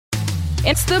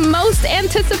It's the most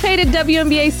anticipated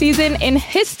WNBA season in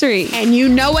history. And you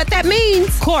know what that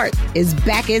means. Court is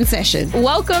back in session.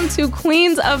 Welcome to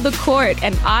Queens of the Court,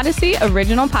 an Odyssey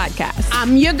original podcast.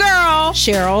 I'm your girl,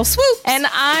 Cheryl Swoops. And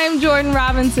I'm Jordan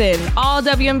Robinson. All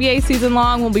WNBA season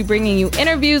long, we'll be bringing you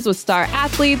interviews with star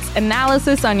athletes,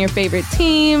 analysis on your favorite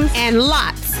teams, and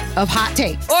lots of hot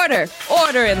takes.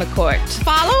 Order in the court.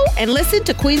 Follow and listen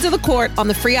to Queens of the Court on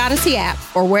the free Odyssey app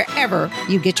or wherever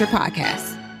you get your podcasts.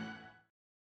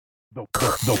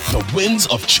 The winds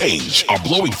of change are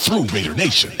blowing through Raider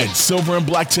Nation, and Silver and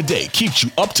Black Today keeps you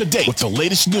up to date with the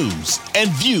latest news and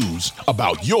views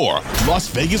about your Las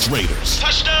Vegas Raiders.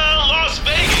 Touchdown, Las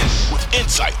Vegas! With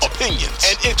insight, opinions,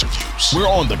 and interviews. We're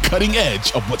on the cutting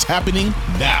edge of what's happening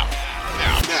now.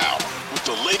 With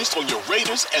the latest on your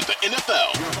Raiders and the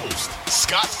NFL. Your hosts,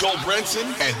 Scott Goldbranson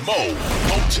and Mo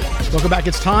Moton. Welcome back.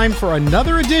 It's time for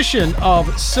another edition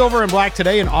of Silver and Black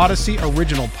Today, an Odyssey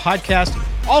original podcast.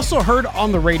 Also heard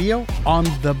on the radio on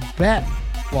The Bet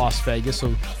Las Vegas.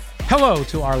 So hello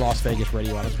to our Las Vegas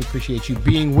radio audience. We appreciate you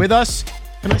being with us.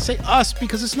 And I say us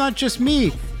because it's not just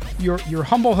me. Your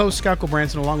humble host, Scott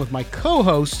Goldbranson, along with my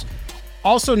co-host,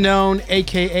 also known,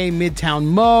 a.k.a. Midtown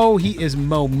Mo. He is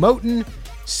Mo Moton,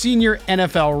 senior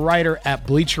NFL writer at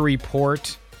Bleacher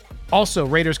Report. Also,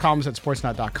 Raiders columnist at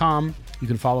sportsnet.com. You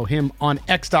can follow him on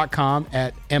x.com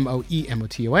at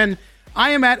MOEMOTON.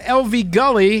 I am at LV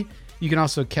Gully. You can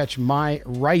also catch my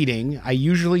writing. I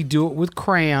usually do it with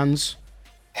crayons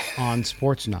on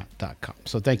sportsnet.com.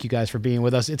 So thank you guys for being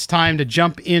with us. It's time to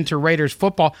jump into Raiders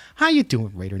football. How you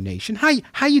doing, Raider Nation?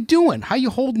 How you doing? How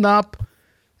you holding up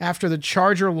after the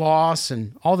Charger loss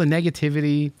and all the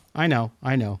negativity? I know.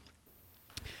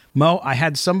 Mo, I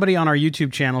had somebody on our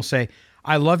YouTube channel say,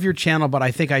 I love your channel, but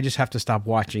I think I just have to stop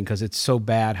watching because it's so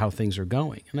bad how things are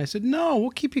going. And I said, no,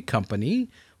 we'll keep you company.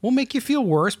 We'll make you feel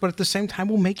worse, but at the same time,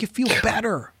 we'll make you feel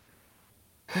better.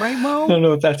 Right, Mo? I don't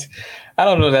know if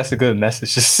that's a good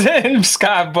message to send,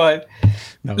 Scott, but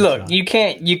no, look, you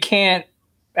can't,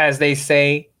 as they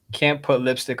say, can't put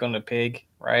lipstick on the pig,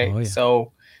 right? Oh, yeah.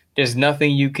 So there's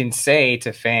nothing you can say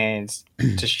to fans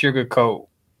to sugarcoat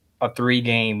a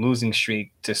 3-game losing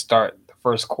streak to start the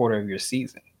first quarter of your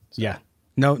season. So. Yeah,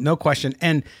 no question.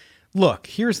 And look,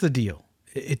 here's the deal.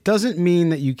 It doesn't mean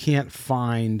that you can't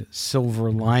find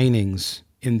silver linings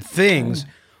in things,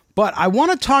 but I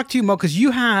want to talk to you, Mo, because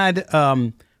you had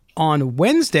on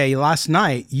Wednesday last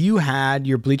night, you had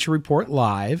your Bleacher Report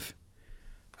live.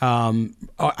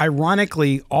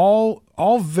 Ironically, all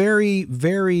very,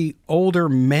 very older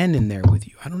men in there with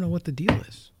you. I don't know what the deal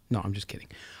is. No, I'm just kidding.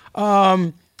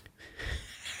 I'm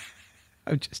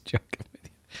just joking with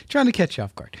you, trying to catch you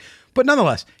off guard. But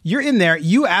nonetheless, you're in there.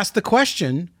 You asked the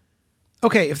question,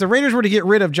 okay, if the Raiders were to get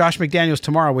rid of Josh McDaniels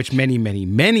tomorrow, which many, many,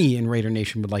 many in Raider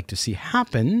Nation would like to see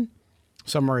happen,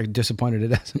 some are disappointed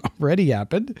it hasn't already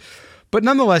happened. But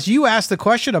nonetheless, you asked the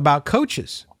question about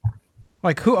coaches.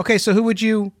 Like who? Okay, so who would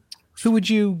you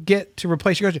get to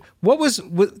replace your coach?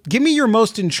 Give me your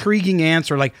most intriguing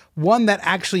answer, like one that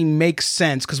actually makes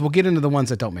sense, because we'll get into the ones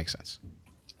that don't make sense.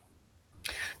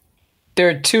 There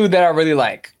are two that I really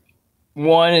like.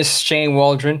 One is Shane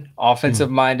Waldron,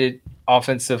 offensive-minded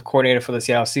offensive coordinator for the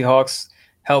Seattle Seahawks,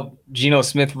 helped Geno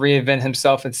Smith reinvent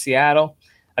himself in Seattle.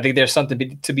 I think there's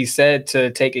something to be said to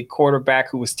take a quarterback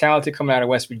who was talented coming out of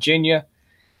West Virginia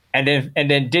and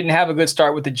then didn't have a good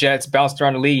start with the Jets, bounced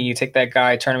around the league, and you take that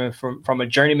guy, turn him from a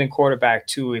journeyman quarterback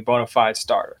to a bona fide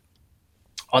starter.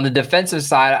 On the defensive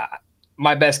side,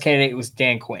 my best candidate was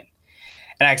Dan Quinn.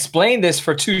 And I explained this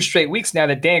for 2 straight weeks now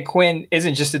that Dan Quinn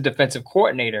isn't just a defensive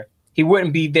coordinator. He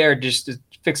wouldn't be there just to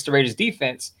fix the Raiders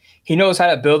defense. He knows how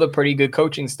to build a pretty good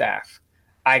coaching staff.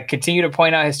 I continue to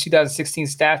point out his 2016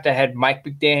 staff that had Mike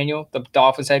McDaniel, the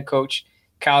Dolphins head coach,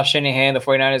 Kyle Shanahan, the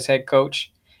 49ers head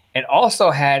coach, and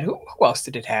also had, who else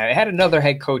did it have? It had another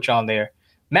head coach on there,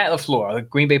 Matt LaFleur, the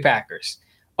Green Bay Packers.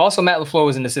 Also, Matt LaFleur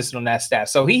was an assistant on that staff.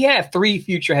 So he had 3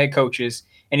 future head coaches,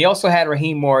 and he also had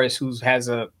Raheem Morris, who has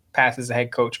a path as a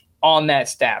head coach on that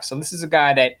staff. So this is a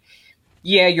guy that,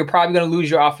 yeah, you're probably going to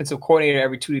lose your offensive coordinator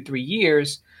every 2 to 3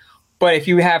 years. But if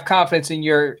you have confidence in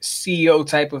your CEO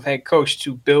type of head coach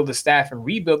to build the staff and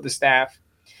rebuild the staff,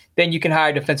 then you can hire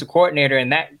a defensive coordinator,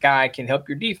 and that guy can help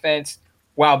your defense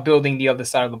while building the other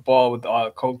side of the ball with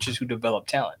coaches who develop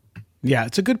talent. Yeah,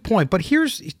 it's a good point. But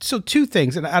here's 2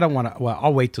 things, and I don't want to. Well,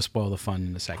 I'll wait to spoil the fun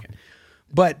in a second.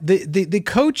 But the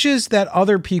coaches that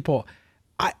other people,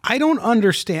 I don't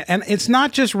understand, and it's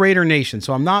not just Raider Nation.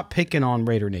 So I'm not picking on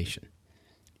Raider Nation.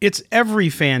 It's every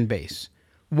fan base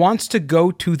wants to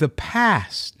go to the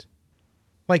past,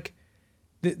 like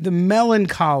the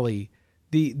melancholy,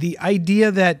 the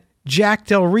idea that Jack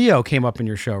Del Rio came up in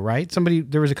your show, right?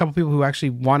 There was a couple people who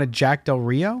actually wanted Jack Del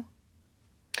Rio.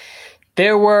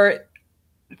 There were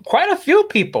quite a few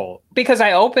people, because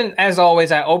as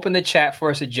always, I open the chat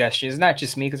for suggestions. Not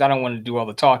just me, because I don't want to do all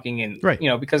the talking, and right.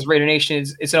 Because Raider Nation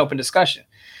it's an open discussion.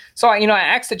 So I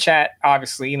asked the chat,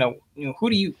 obviously, who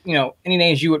do you, any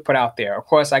names you would put out there? Of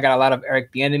course, I got a lot of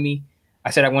Eric Bieniemy. I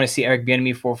said I want to see Eric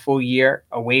Bieniemy for a full year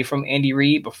away from Andy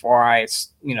Reid before I,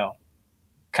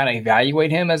 kind of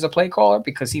evaluate him as a play caller,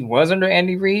 because he was under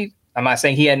Andy Reid. I'm not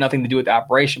saying he had nothing to do with the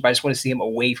operation, but I just want to see him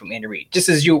away from Andy Reid, just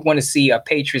as you want to see a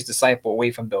Patriots disciple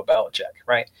away from Bill Belichick,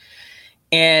 right?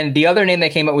 And the other name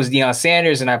that came up was Deion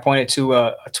Sanders, and I pointed to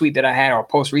a tweet that I had, or a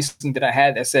post recently that I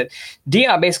had, that said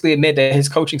Deion basically admitted that his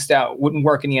coaching style wouldn't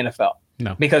work in the NFL.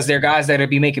 No. Because there are guys that would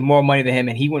be making more money than him,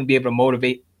 and he wouldn't be able to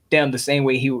motivate them the same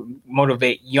way he would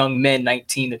motivate young men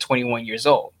 19 to 21 years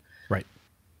old. Right.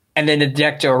 And then the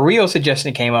Jack Del Rio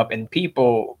suggestion came up, and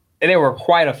there were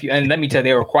quite a few, and let me tell you,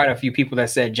 there were quite a few people that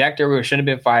said Jack Del Rio shouldn't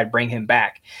have been fired, bring him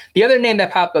back. The other name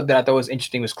that popped up that I thought was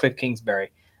interesting was Cliff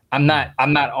Kingsbury. I'm not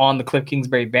on the Cliff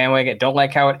Kingsbury bandwagon. Don't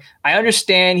like how I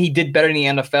understand he did better in the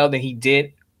NFL than he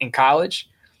did in college.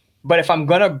 But if I'm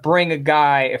going to bring a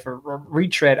guy, if a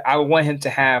retread, I would want him to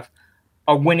have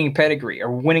a winning pedigree, a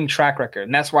winning track record.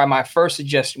 And that's why my first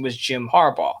suggestion was Jim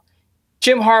Harbaugh.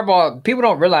 Jim Harbaugh, people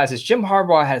don't realize this, Jim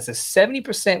Harbaugh has a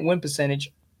 70% win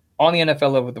percentage on the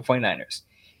NFL level with the 49ers.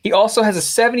 He also has a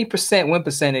 70% win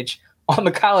percentage on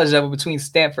the college level between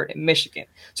Stanford and Michigan.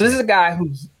 So this is a guy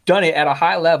who's done it at a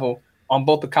high level on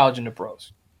both the college and the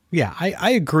pros. Yeah,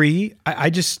 I agree. I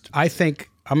think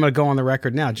I'm going to go on the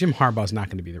record now. Jim Harbaugh's not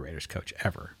going to be the Raiders coach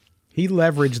ever. He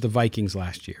leveraged the Vikings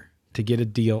last year to get a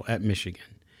deal at Michigan.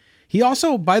 He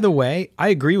also, by the way, I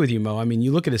agree with you, Mo. I mean,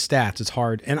 you look at his stats, it's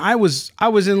hard. And I was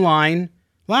in line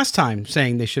last time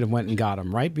saying they should have went and got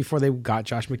him, right? Before they got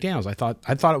Josh McDaniels. I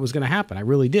thought it was going to happen. I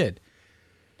really did.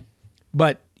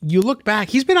 But you look back,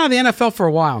 he's been out of the NFL for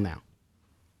a while now.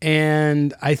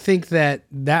 And I think that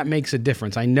makes a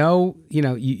difference. I know,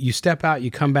 you step out,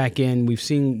 you come back in. We've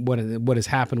seen what has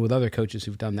happened with other coaches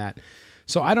who've done that.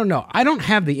 So I don't know. I don't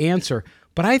have the answer,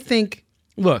 but I think,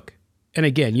 look, and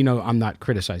again, I'm not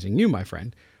criticizing you, my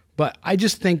friend, but I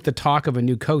just think the talk of a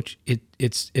new coach,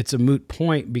 it's a moot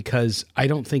point, because I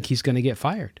don't think he's going to get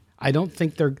fired. I don't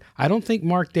think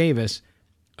Mark Davis,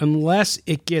 unless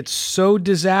it gets so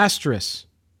disastrous,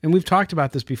 and we've talked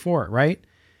about this before, right?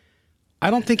 I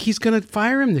don't think he's going to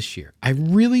fire him this year. I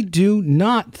really do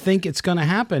not think it's going to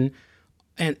happen.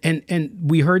 And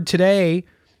we heard today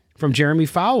from Jeremy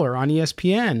Fowler on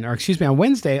ESPN, on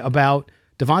Wednesday, about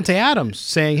Davante Adams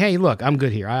saying, hey, look, I'm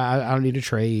good here. I don't need a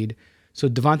trade. So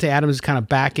Davante Adams is kind of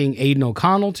backing Aiden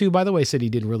O'Connell too, by the way, said he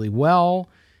did really well,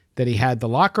 that he had the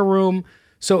locker room.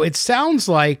 So it sounds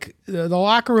like the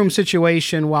locker room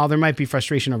situation, while there might be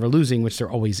frustration over losing, which there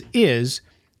always is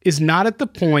not at the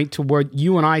point to where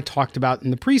you and I talked about in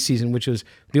the preseason, which was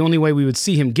the only way we would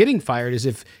see him getting fired is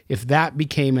if that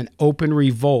became an open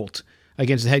revolt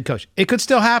against the head coach. It could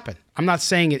still happen. I'm not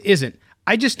saying it isn't.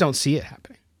 I just don't see it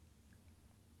happening.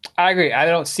 I agree. I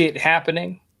don't see it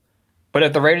happening. But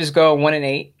if the Raiders go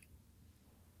 1-8,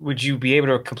 would you be able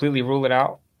to completely rule it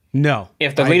out? No.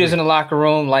 If the leaders in the locker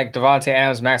room, like Davante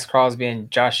Adams, Max Crosby, and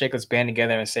Josh Jacobs, band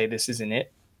together and say this isn't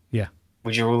it, yeah,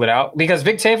 would you rule it out? Because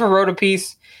Vic Tafur wrote a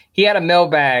piece. He had a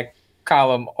mailbag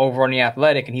column over on The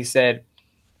Athletic, and he said,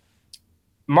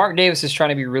 Mark Davis is trying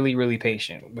to be really, really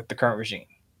patient with the current regime.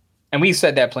 And we've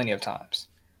said that plenty of times.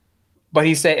 But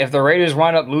he said if the Raiders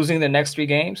wind up losing the next 3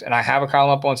 games, and I have a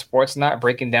column up on Sportsnet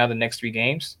breaking down the next 3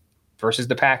 games versus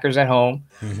the Packers at home,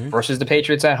 versus the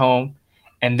Patriots at home,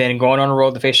 and then going on the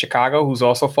road to face Chicago, who's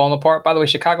also falling apart. By the way,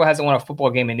 Chicago hasn't won a football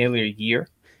game in nearly a year.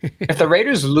 If the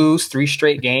Raiders lose 3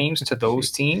 straight games to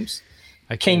those teams,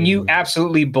 can you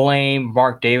absolutely blame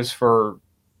Mark Davis for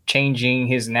changing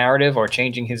his narrative or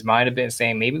changing his mind a bit and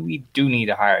saying maybe we do need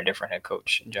to hire a different head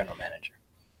coach and general manager?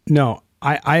 No,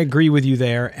 I agree with you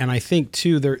there, and I think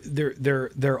too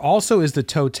there also is the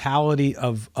totality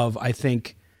of I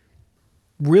think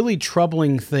really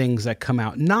troubling things that come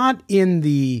out, not in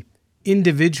the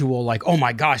individual like, oh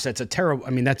my gosh, that's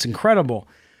that's incredible,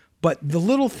 but the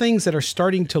little things that are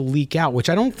starting to leak out, which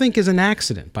I don't think is an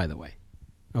accident, by the way.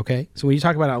 Okay, so when you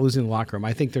talk about not losing the locker room,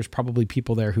 I think there's probably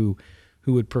people there who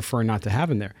would prefer not to have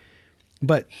him there.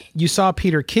 But you saw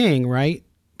Peter King, right?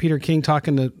 Peter King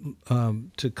talking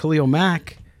to Khalil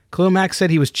Mack. Khalil Mack said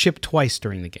he was chipped twice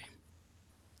during the game.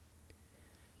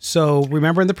 So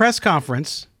remember in the press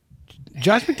conference,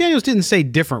 Josh McDaniels didn't say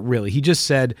different really. He just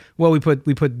said, well, we put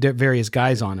various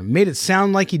guys on him. Made it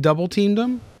sound like he double teamed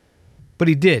him, but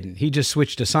he didn't. He just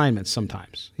switched assignments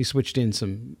sometimes. He switched in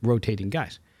some rotating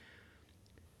guys.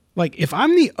 Like, if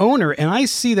I'm the owner and I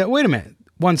see that, wait a minute,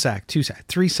 1 sack, 2 sacks,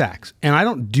 3 sacks, and I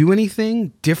don't do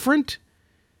anything different.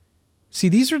 See,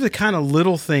 these are the kind of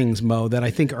little things, Mo, that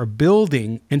I think are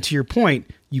building. And to your point,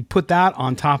 you put that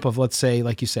on top of, let's say,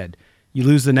 like you said, you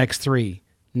lose the next 3.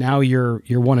 Now you're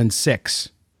 1-6.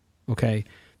 Okay.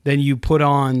 Then you put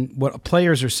on what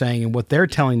players are saying and what they're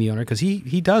telling the owner, because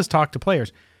he does talk to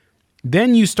players.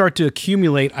 Then you start to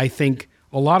accumulate, I think,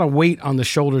 a lot of weight on the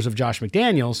shoulders of Josh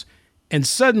McDaniels. And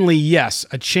suddenly, yes,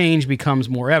 a change becomes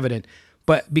more evident.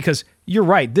 But because you're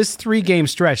right, this 3-game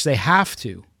stretch, they have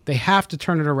to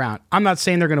turn it around. I'm not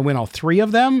saying they're going to win all 3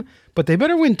 of them, but they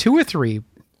better win 2 or 3.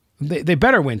 They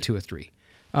better win 2 or 3.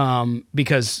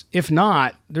 Because if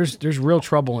not, there's real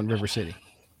trouble in River City.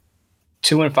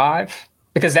 2-5?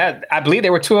 Because I believe they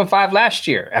were 2-5 last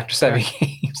year after 7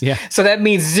 games. Yeah. So that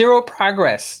means 0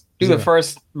 progress through the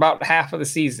first about half of the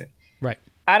season. Right.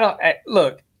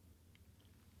 Look,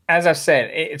 as I've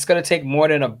said, it's going to take more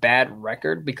than a bad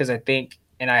record, because I think,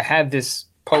 and I have this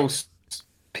post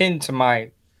pinned to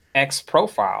my X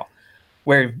profile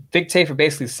where Vic Tafur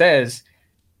basically says,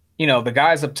 the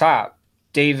guys up top,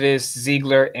 Davis,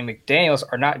 Ziegler, and McDaniels,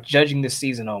 are not judging the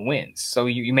season on wins. So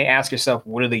you may ask yourself,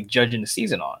 what are they judging the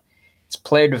season on? It's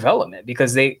player development,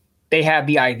 because they have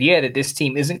the idea that this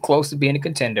team isn't close to being a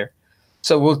contender.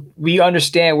 So we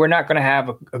understand we're not going to have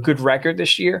a good record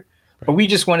this year, but we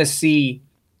just want to see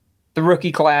the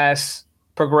rookie class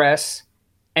progress.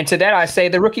 And to that, I say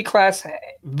the rookie class,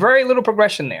 very little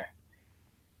progression there.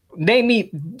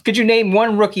 Could you name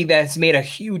one rookie that's made a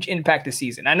huge impact this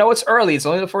season? I know it's early. It's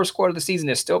only the first quarter of the season.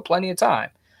 There's still plenty of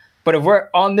time. But if we're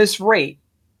on this rate,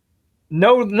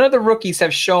 none of the rookies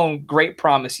have shown great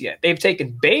promise yet. They've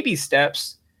taken baby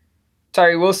steps.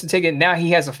 Tyree Wilson now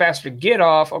he has a faster get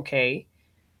off. Okay.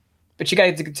 But you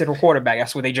got to consider quarterback.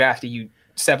 That's what they drafted you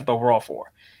 7th overall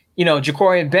for.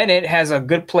 Jacorian Bennett has a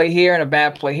good play here and a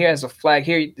bad play here, has a flag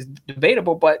here. It's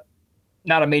debatable, but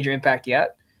not a major impact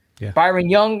yet. Yeah. Byron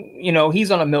Young,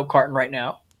 he's on a milk carton right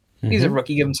now. Mm-hmm. He's a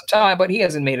rookie. Give him some time, but he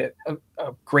hasn't made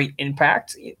a great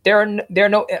impact. There are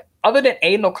no, other than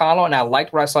Aiden O'Connell, and I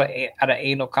liked what I saw out of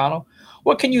Aiden O'Connell.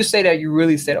 What can you say that you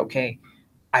really said, okay,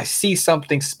 I see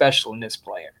something special in this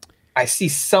player. I see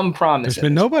some promise. There's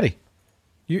been nobody.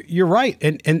 You're right.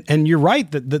 And you're right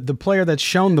that the player that's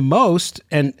shown the most,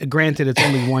 and granted it's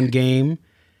only 1 game,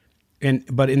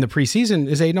 but in the preseason,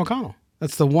 is Aiden O'Connell.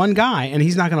 That's the one guy, and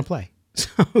he's not going to play.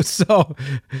 So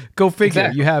go figure.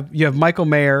 Exactly. You have Michael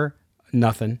Mayer,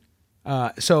 nothing.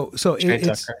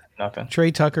 Tucker, nothing.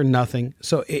 Trey Tucker, nothing.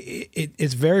 So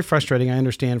it's very frustrating. I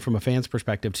understand from a fan's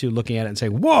perspective too, looking at it and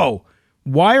saying, "Whoa,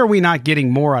 why are we not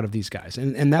getting more out of these guys?"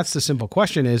 And that's the simple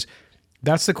question.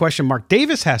 That's the question Mark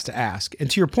Davis has to ask.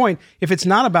 And to your point, if it's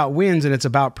not about wins and it's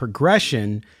about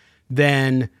progression,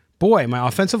 then boy, my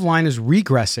offensive line is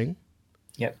regressing.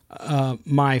 Yep.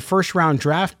 My first round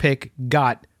draft pick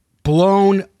got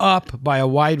blown up by a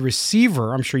wide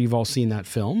receiver. I'm sure you've all seen that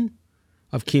film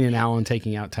of Keenan Allen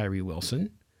taking out Tyree Wilson.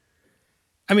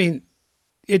 I mean,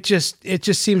 it just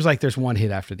seems like there's one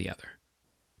hit after the other.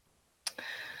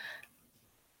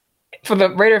 For the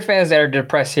Raider fans that are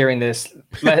depressed hearing this,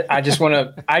 I just want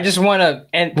to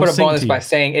put a bonus by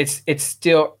saying it's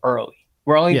still early.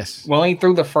 We're only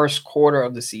through the first quarter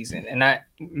of the season, and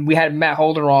we had Matt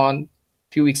Holder on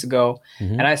a few weeks ago,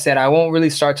 and I said I won't really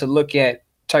start to look at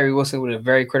Tyree Wilson with a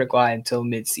very critical eye until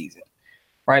mid-season,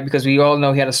 right? Because we all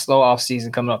know he had a slow off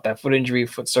season coming up, that foot injury,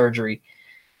 foot surgery.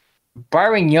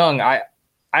 Byron Young, I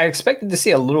expected to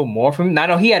see a little more from him. I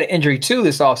know he had an injury too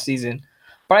this off season,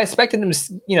 but I expected him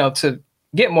to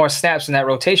get more snaps in that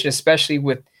rotation, especially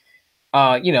with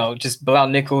just Bilal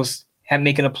Nichols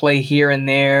making a play here and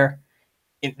there.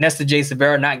 Nesta J.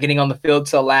 Severa not getting on the field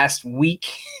till last week.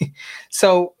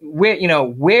 So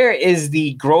where is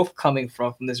the growth coming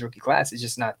from this rookie class? It's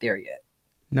just not there yet.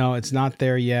 No, it's not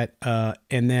there yet.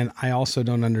 And then I also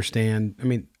don't understand. I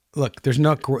mean, look,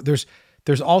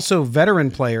 there's also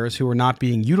veteran players who are not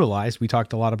being utilized. We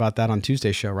talked a lot about that on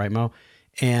Tuesday's show, right, Mo?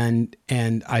 And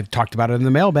I've talked about it in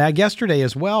the mailbag yesterday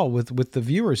as well with the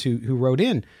viewers who wrote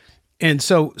in. And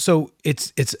so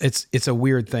it's a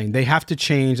weird thing. They have to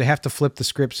change. They have to flip the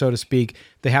script, so to speak.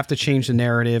 They have to change the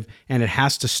narrative, and it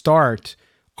has to start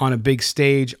on a big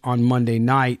stage on Monday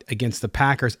night against the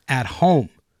Packers at home.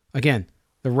 Again,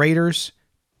 the Raiders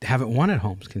haven't won at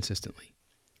home consistently,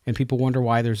 and people wonder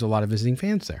why there's a lot of visiting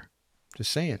fans there.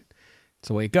 Just saying, it's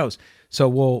the way it goes. So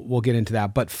we'll get into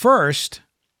that. But first,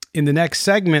 in the next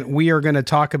segment, we are going to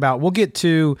talk about, we'll get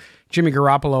to Jimmy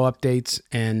Garoppolo updates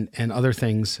and other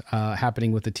things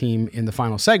happening with the team in the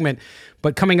final segment.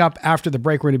 But coming up after the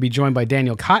break, we're going to be joined by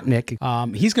Daniel Kotnick.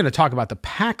 He's going to talk about the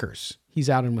Packers. He's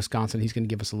out in Wisconsin. He's going to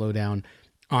give us a lowdown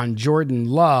on Jordan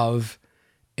Love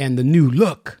and the new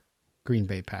look Green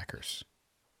Bay Packers.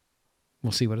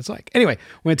 We'll see what it's like. Anyway,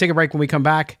 we're going to take a break. When we come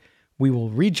back, we will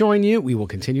rejoin you. We will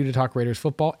continue to talk Raiders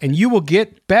football, and you will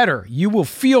get better. You will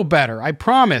feel better. I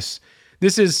promise.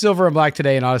 This is Silver and Black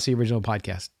Today, an Odyssey original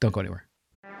podcast. Don't go anywhere.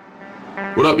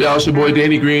 What up, y'all? It's your boy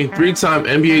Danny Green, 3-time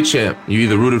NBA champ. You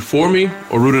either rooted for me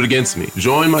or rooted against me.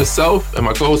 Join myself and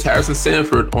my co-host Harrison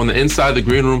Sanford on the Inside the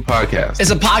Green Room podcast.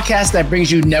 It's a podcast that brings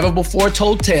you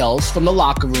never-before-told tales from the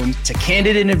locker room to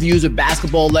candid interviews with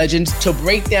basketball legends to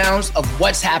breakdowns of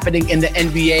what's happening in the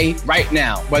NBA right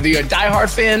now. Whether you're a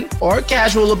diehard fan or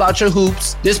casual about your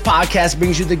hoops, this podcast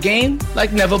brings you the game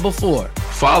like never before.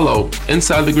 Follow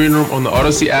Inside the Green Room on the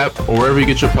Odyssey app or wherever you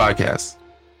get your podcasts.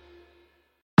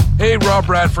 Hey, Rob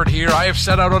Bradford here. I have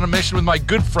set out on a mission with my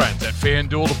good friends at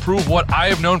FanDuel to prove what I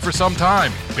have known for some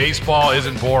time. Baseball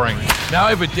isn't boring. Now I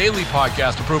have a daily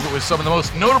podcast to prove it with some of the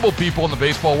most notable people in the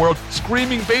baseball world,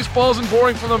 screaming baseball isn't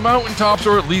boring from the mountaintops,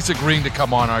 or at least agreeing to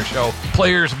come on our show.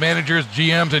 Players, managers,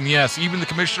 GMs, and yes, even the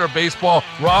commissioner of baseball,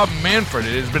 Rob Manfred.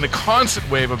 It has been a constant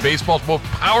wave of baseball's most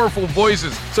powerful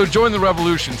voices. So join the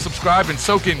revolution. Subscribe and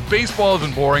soak in Baseball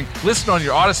Isn't Boring. Listen on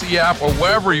your Odyssey app or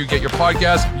wherever you get your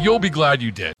podcasts. You'll be glad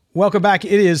you did. Welcome back.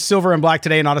 It is Silver and Black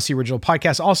Today, an Odyssey original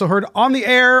podcast, also heard on the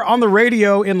air, on the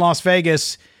radio in Las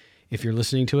Vegas. If you're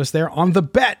listening to us there on The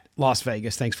Bet Las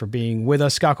Vegas, thanks for being with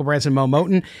us. Scott Gulbransen, Mo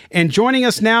Moton. And joining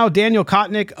us now, Daniel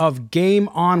Kotnick of Game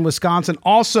On Wisconsin,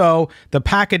 also the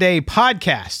Pack-A-Day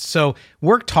podcast. So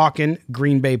we're talking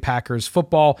Green Bay Packers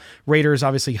football. Raiders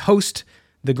obviously host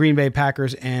the Green Bay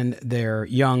Packers and their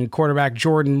young quarterback,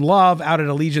 Jordan Love, out at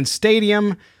Allegiant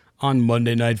Stadium on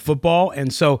Monday Night Football.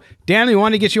 And so, Dan, we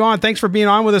wanted to get you on. Thanks for being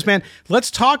on with us, man. Let's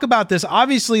talk about this.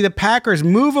 Obviously, the Packers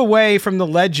move away from the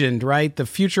legend, right? The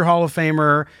future Hall of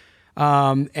Famer.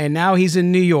 And now he's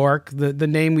in New York, the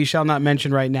name we shall not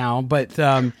mention right now. But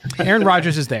Aaron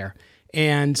Rodgers is there.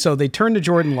 And so they turn to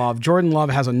Jordan Love. Jordan Love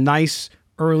has a nice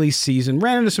early season.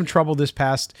 Ran into some trouble this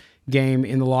past game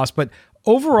in the loss. But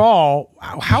overall,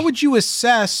 how would you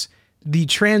assess the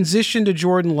transition to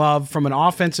Jordan Love from an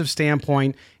offensive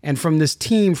standpoint and from this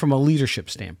team from a leadership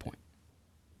standpoint?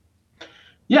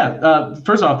 Yeah.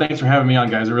 First off, thanks for having me on,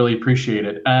 guys. I really appreciate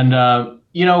it. And,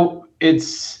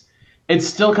 it's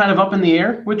still kind of up in the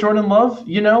air with Jordan Love.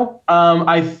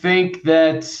 I think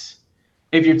that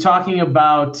if you're talking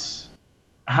about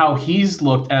how he's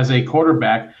looked as a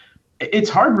quarterback, it's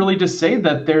hard really to say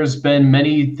that there's been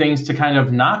many things to kind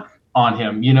of knock on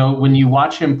him. When you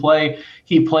watch him play,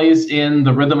 he plays in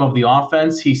the rhythm of the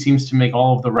offense. He seems to make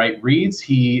all of the right reads.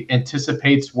 He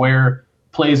anticipates where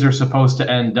plays are supposed to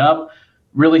end up.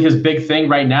 Really, his big thing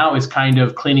right now is kind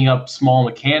of cleaning up small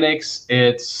mechanics.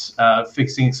 It's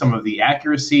fixing some of the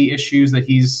accuracy issues that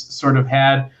he's sort of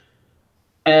had.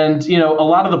 And, a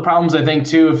lot of the problems, I think,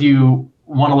 too, if you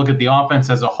want to look at the offense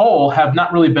as a whole, have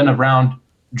not really been around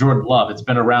Jordan Love. It's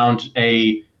been around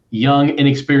a young,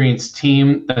 inexperienced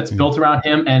team that's built around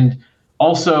him. And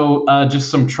also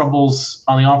just some troubles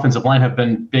on the offensive line have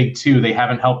been big too. They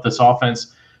haven't helped this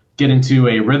offense get into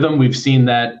a rhythm. We've seen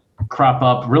that crop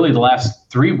up really the last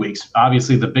 3 weeks.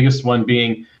 Obviously, the biggest one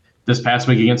being this past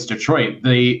week against Detroit.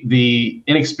 The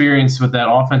inexperience with that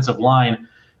offensive line,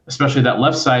 especially that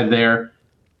left side there,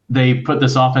 they put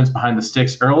this offense behind the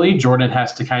sticks early. Jordan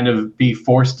has to kind of be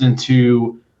forced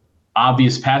into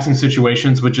obvious passing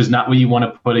situations, which is not what you want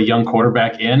to put a young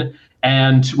quarterback in.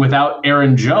 And without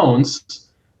Aaron Jones,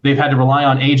 they've had to rely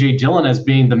on A.J. Dillon as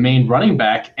being the main running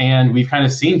back. And we've kind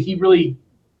of seen he really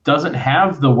doesn't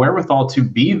have the wherewithal to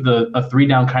be a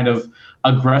three-down kind of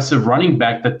aggressive running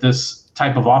back that this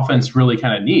type of offense really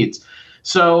kind of needs.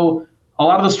 So a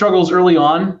lot of the struggles early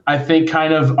on, I think,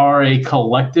 kind of are a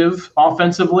collective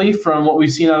offensively from what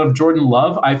we've seen out of Jordan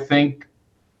Love. I think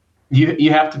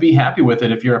you have to be happy with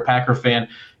it if you're a Packer fan.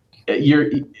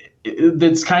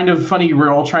 It's kind of funny. We're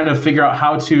all trying to figure out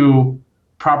how to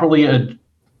properly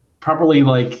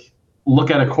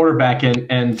look at a quarterback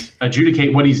and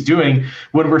adjudicate what he's doing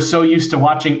when we're so used to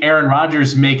watching Aaron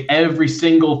Rodgers make every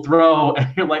single throw. And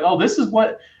you're like, oh, this is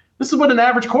what an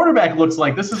average quarterback looks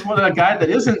like. This is what a guy that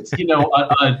isn't,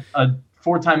 a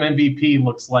four-time MVP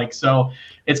looks like. So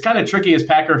it's kind of tricky as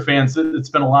Packer fans. It's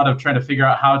been a lot of trying to figure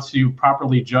out how to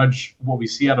properly judge what we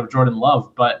see out of Jordan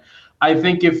Love. But I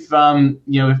think if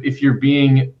you're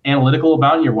being analytical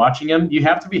about it and you're watching him, you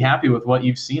have to be happy with what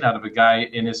you've seen out of a guy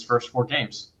in his first 4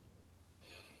 games.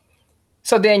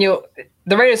 So, Daniel,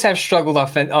 the Raiders have struggled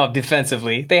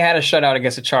defensively. They had a shutout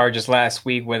against the Chargers last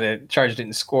week where the Chargers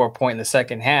didn't score a point in the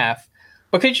second half.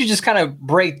 But could you just kind of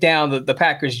break down the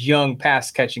Packers' young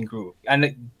pass-catching group?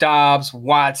 And Dobbs,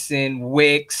 Watson,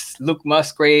 Wicks, Luke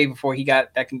Musgrave, before he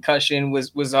got that concussion, was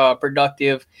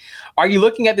productive. Are you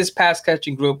looking at this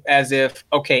pass-catching group as if,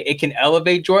 okay, it can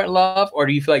elevate Jordan Love, or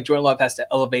do you feel like Jordan Love has to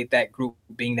elevate that group,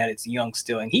 being that it's young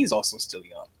still, and he's also still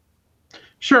young?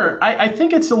 Sure. I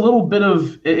think it's a little bit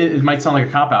of – it might sound like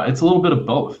a cop-out. It's a little bit of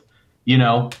both, you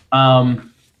know.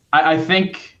 I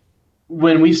think –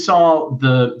 when we saw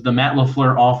the Matt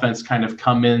LaFleur offense kind of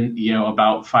come in, you know,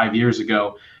 about 5 years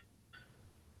ago,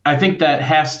 I think that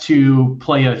has to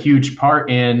play a huge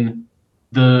part in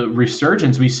the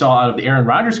resurgence we saw out of the Aaron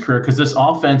Rodgers career, because this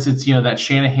offense, it's, you know, that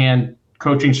Shanahan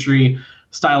coaching tree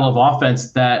style of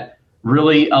offense that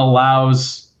really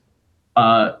allows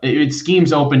it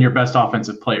schemes open your best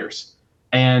offensive players.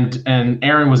 And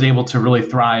Aaron was able to really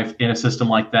thrive in a system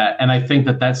like that. And I think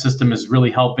that system is really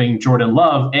helping Jordan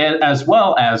Love, and as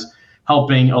well as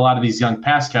helping a lot of these young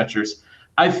pass catchers.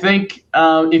 I think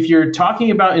if you're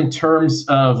talking about in terms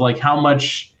of like how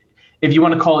much, if you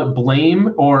want to call it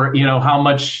blame, or, you know, how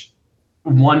much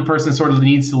one person sort of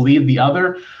needs to lead the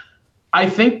other, I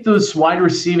think this wide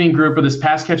receiving group or this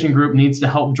pass catching group needs to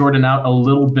help Jordan out a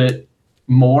little bit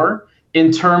more in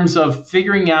terms of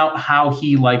figuring out how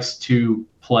he likes to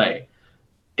play.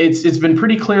 It's been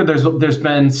pretty clear there's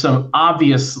been some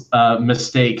obvious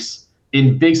mistakes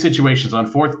in big situations on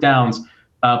fourth downs,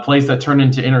 plays that turn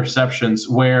into interceptions,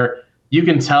 where you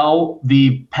can tell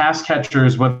the pass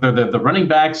catchers, whether they're the running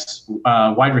backs,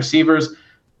 wide receivers,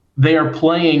 they are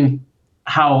playing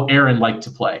how Aaron liked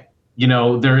to play. You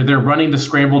know, they're running the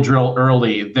scramble drill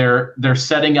early. They're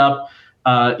setting up,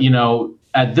 you know,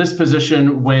 at this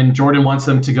position when Jordan wants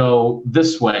them to go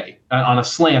this way on a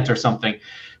slant or something.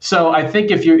 So I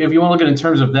think if you want to look at it in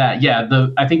terms of that, yeah,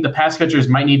 I think the pass catchers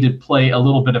might need to play a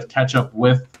little bit of catch up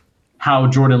with how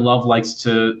Jordan Love likes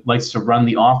to run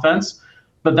the offense.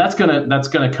 But that's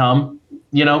gonna come.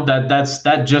 You know,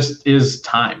 that just is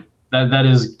time. That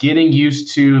is getting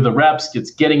used to the reps.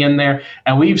 It's getting in there,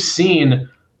 and we've seen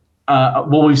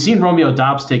Romeo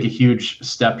Doubs take a huge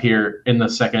step here in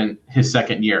his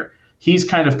second year. He's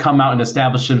kind of come out and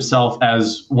established himself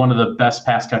as one of the best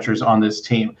pass catchers on this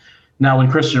team. Now, when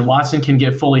Christian Watson can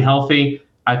get fully healthy,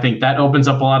 I think that opens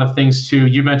up a lot of things too.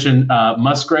 You mentioned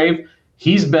Musgrave.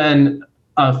 He's been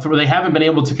they haven't been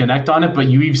able to connect on it, but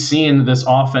you've seen this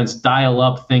offense dial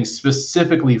up things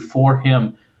specifically for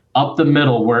him up the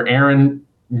middle, where Aaron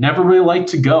never really liked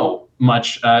to go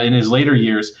much in his later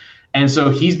years. And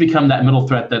so he's become that middle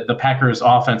threat that the Packers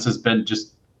offense has been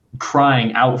just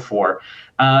crying out for.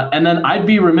 And then I'd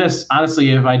be remiss,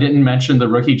 honestly, if I didn't mention the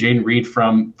rookie Jaden Reed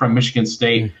from Michigan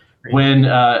State. When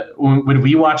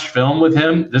we watch film with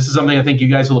him, this is something I think you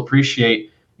guys will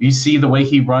appreciate. You see the way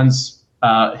he runs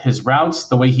his routes,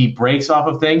 the way he breaks off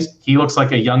of things. He looks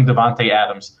like a young Devontae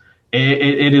Adams.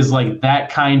 It is like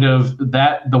that kind of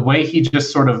the way he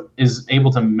just sort of is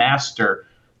able to master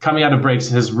coming out of breaks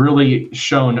has really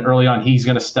shown early on. He's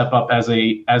going to step up as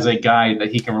a guy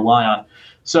that he can rely on.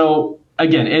 So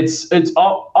again, it's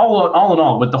all in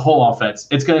all with the whole offense.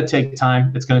 It's going to take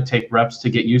time. It's going to take reps to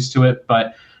get used to it.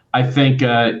 But I think,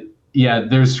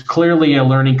 there's clearly a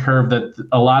learning curve that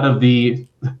a lot of the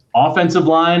offensive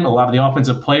line, a lot of the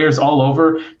offensive players all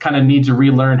over kind of need to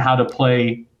relearn how to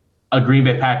play a Green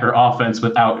Bay Packer offense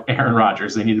without Aaron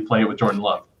Rodgers. They need to play it with Jordan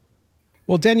Love.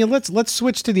 Well, Daniel, let's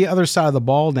switch to the other side of the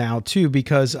ball now, too,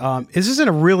 because this is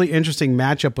a really interesting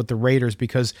matchup with the Raiders,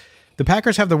 because the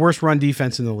Packers have the worst run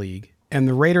defense in the league, and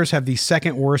the Raiders have the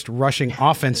second worst rushing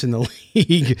offense in the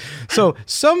league. So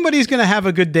somebody's going to have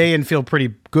a good day and feel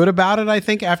pretty good about it, I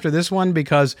think, after this one,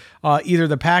 because either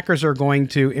the Packers are going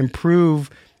to improve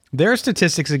their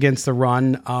statistics against the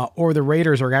run, or the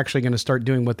Raiders are actually going to start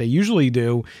doing what they usually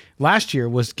do last year,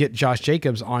 was get Josh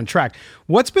Jacobs on track.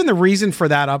 What's been the reason for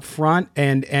that up front,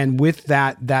 and with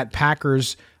that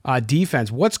Packers defense?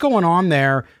 What's going on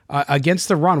there against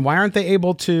the run? Why aren't they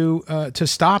able to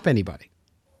stop anybody?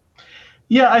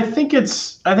 Yeah, I think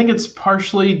it's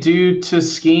partially due to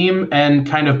scheme, and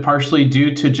kind of partially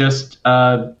due to just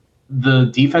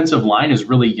the defensive line is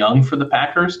really young for the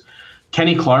Packers.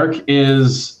 Kenny Clark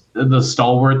is the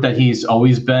stalwart that he's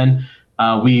always been.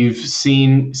 We've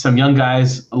seen some young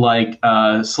guys like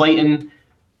Slayton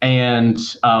and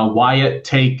Wyatt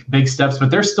take big steps, but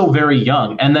they're still very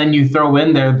young. And then you throw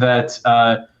in there that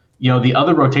the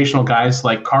other rotational guys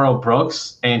like Carl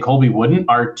Brooks and Colby Wooden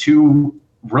are two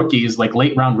rookies, like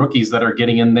late round rookies, that are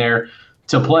getting in there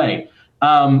to play.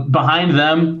 Behind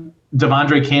them,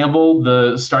 Devondre Campbell,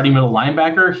 the starting middle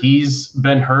linebacker, he's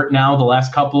been hurt now the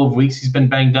last couple of weeks. He's been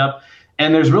banged up.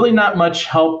 And there's really not much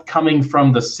help coming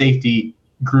from the safety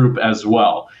group as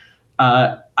well.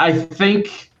 I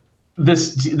think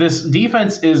this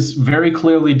defense is very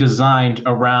clearly designed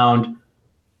around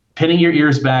pinning your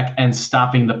ears back and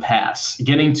stopping the pass,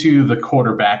 getting to the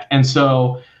quarterback. And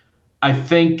so I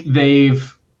think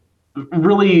they've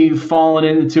really fallen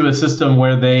into a system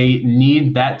where they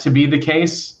need that to be the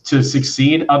case to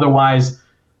succeed. Otherwise,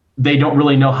 they don't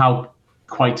really know how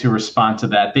quite to respond to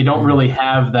that. They don't really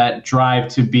have that drive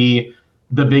to be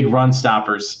the big run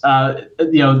stoppers.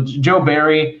 Joe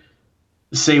Barry,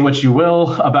 say what you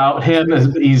will about him,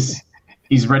 he's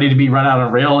ready to be run out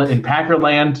of rail in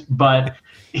Packerland, but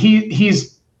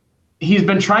he's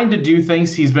been trying to do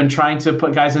things. He's been trying to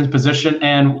put guys in position,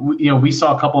 and we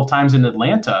saw a couple of times in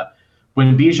Atlanta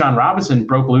when Bijan Robinson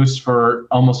broke loose for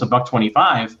almost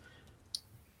 $125.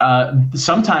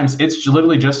 Sometimes it's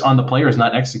literally just on the players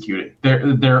not executing.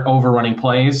 They're overrunning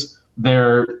plays.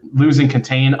 They're losing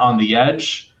contain on the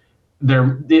edge.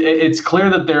 It's clear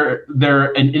that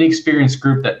they're an inexperienced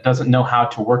group that doesn't know how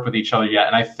to work with each other yet.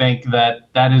 And I think that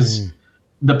is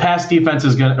the pass defense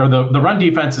is going to, or the run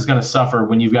defense is going to suffer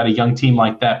when you've got a young team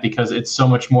like that, because it's so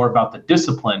much more about the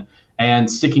discipline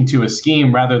and sticking to a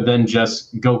scheme rather than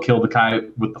just go kill the guy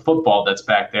with the football that's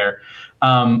back there.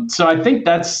 So I think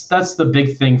that's the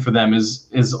big thing for them is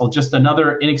just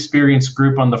another inexperienced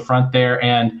group on the front there.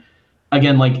 And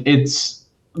again, like, it's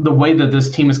the way that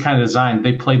this team is kind of designed.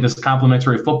 They play this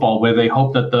complementary football where they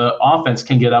hope that the offense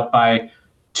can get up by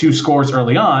 2 scores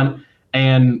early on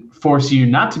and force you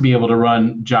not to be able to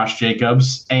run Josh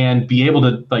Jacobs and be able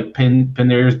to like pin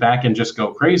their ears back and just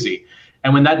go crazy.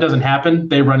 And when that doesn't happen,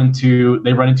 they run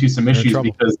into some issues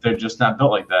because they're just not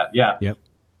built like that. Yeah. Yep.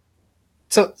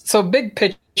 So big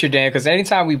picture, Dan, because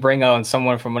anytime we bring on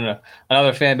someone from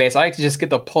another fan base, I like to just get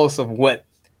the pulse of what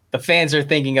the fans are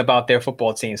thinking about their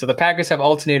football team. So the Packers have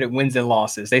alternated wins and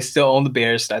losses. They still own the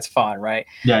Bears. That's fine, right?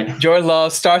 Yeah. Jordan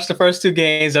Love starts the first 2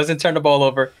 games, doesn't turn the ball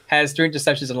over, has 3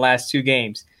 interceptions in the last 2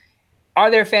 games.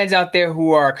 Are there fans out there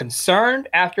who are concerned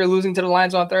after losing to the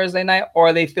Lions on Thursday night, or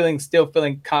are they still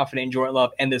feeling confident in Jordan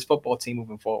Love and this football team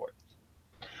moving forward?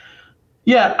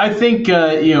 Yeah, I think,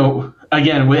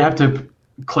 again, we have to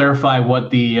clarify what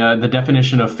the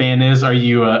definition of fan is. Are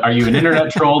you an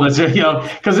internet troll? That's,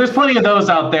 because there's plenty of those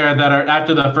out there that are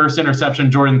after the first interception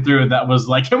Jordan threw that was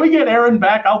like, can we get Aaron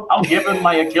back? I'll give him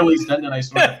my Achilles tendon, I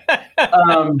swear.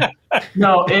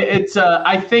 No, it's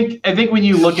I think when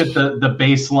you look at the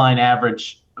baseline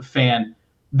average fan,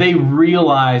 they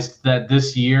realized that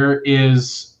this year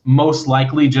is most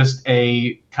likely just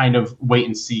a kind of wait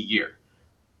and see year.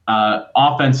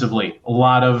 Offensively, a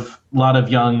lot of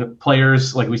young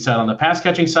players, like we said, on the pass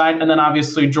catching side, and then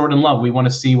obviously Jordan Love. We want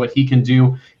to see what he can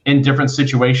do in different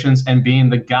situations and being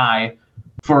the guy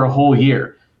for a whole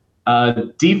year.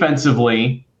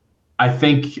 Defensively, I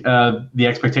think the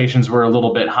expectations were a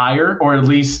little bit higher, or at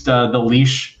least the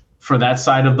leash for that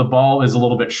side of the ball is a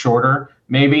little bit shorter,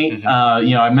 maybe.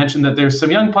 Mm-hmm. I mentioned that there's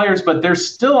some young players, but there's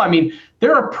still,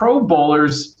 there are Pro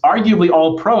Bowlers, arguably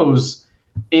all pros,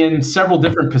 in several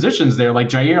different positions there. Like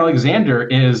Jair Alexander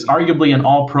is arguably an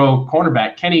all-pro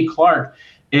cornerback. Kenny Clark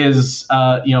is,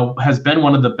 has been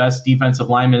one of the best defensive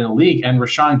linemen in the league. And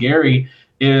Rashawn Gary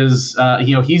is,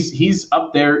 he's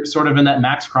up there sort of in that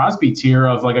Max Crosby tier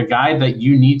of like a guy that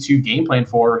you need to game plan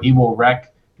for. He will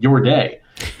wreck your day.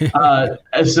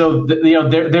 So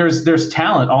there's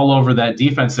talent all over that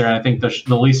defense there. And I think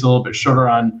the least a little bit shorter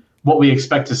on what we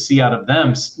expect to see out of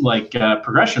them, like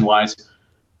progression-wise.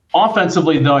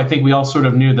 Offensively, though, I think we all sort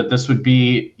of knew that this would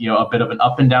be, a bit of an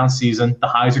up and down season. The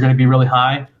highs are going to be really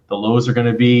high. The lows are going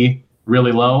to be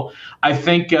really low. I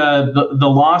think the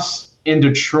loss in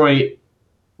Detroit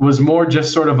was more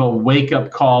just sort of a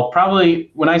wake-up call. Probably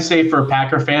when I say for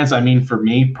Packer fans, I mean for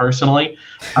me personally,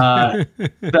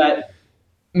 that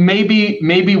maybe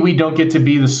we don't get to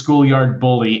be the schoolyard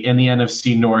bully in the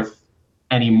NFC North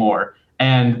anymore.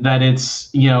 And that it's,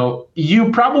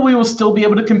 you probably will still be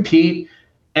able to compete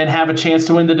and have a chance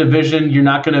to win the division. You're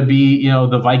not going to be,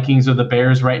 the Vikings or the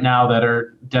Bears right now that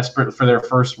are desperate for their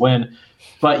first win.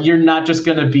 But you're not just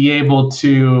going to be able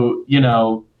to,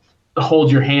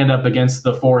 hold your hand up against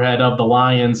the forehead of the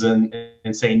Lions and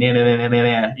say, nah, nah, nah,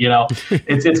 nah, nah,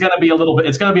 It's going to be a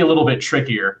little bit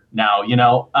trickier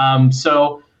now,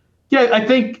 So, yeah, I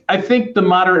think the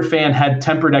moderate fan had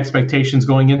tempered expectations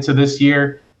going into this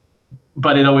year,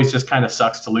 but it always just kind of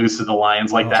sucks to lose to the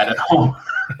Lions like that at home.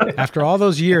 After all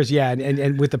those years, yeah,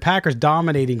 and with the Packers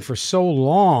dominating for so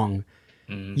long,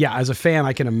 as a fan,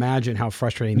 I can imagine how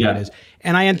frustrating that is.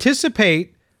 And I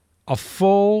anticipate a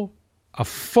full a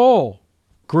full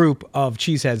group of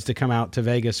cheeseheads to come out to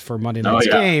Vegas for Monday night's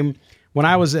game. When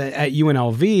I was at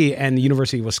UNLV and the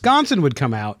University of Wisconsin would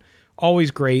come out,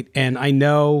 always great. And I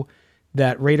know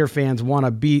that Raider fans want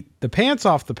to beat the pants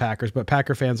off the Packers, but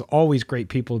Packer fans, always great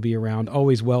people to be around,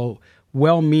 always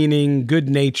well-meaning,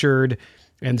 good-natured.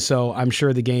 And so I'm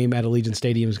sure the game at Allegiant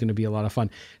Stadium is going to be a lot of fun.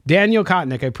 Daniel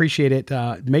Kotnick, I appreciate it.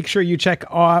 Make sure you check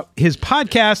his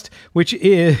podcast, which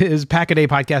is Pack-A-Day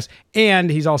Podcast, and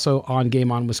he's also on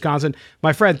Game On Wisconsin.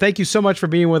 My friend, thank you so much for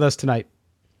being with us tonight.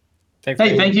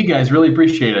 Thank you guys. Really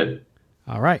appreciate it.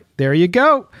 All right, there you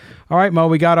go. All right, Mo,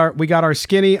 we got our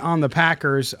skinny on the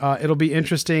Packers. It'll be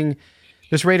interesting.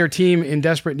 This Raider team in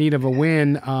desperate need of a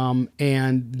win,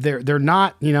 and they're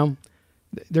not,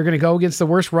 they're going to go against the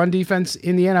worst run defense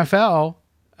in the NFL,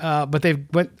 but they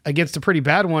went against a pretty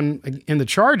bad one in the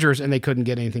Chargers, and they couldn't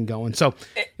get anything going. So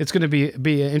it's going to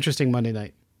be an interesting Monday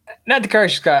night. Not to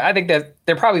correct you, Scott. I think that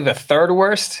they're probably the third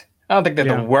worst. I don't think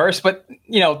they're the worst, but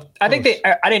I think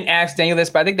I didn't ask Daniel this,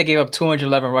 but I think they gave up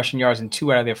 211 rushing yards in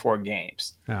 2 out of their 4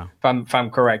 games. Oh. If I'm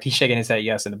correct. He's shaking his head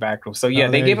yes in the back room. So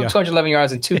they gave up 211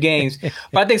 yards in 2 games.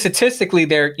 But I think statistically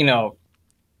they're,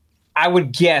 I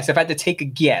would guess, if I had to take a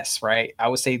guess, right, I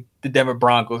would say the Denver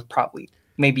Broncos probably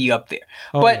maybe up there.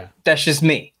 That's just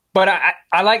me. But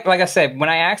I like I said, when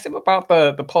I asked him about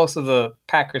the pulse of the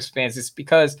Packers fans, it's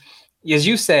because, as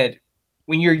you said,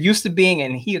 when you're used to being,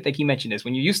 and I think he mentioned this,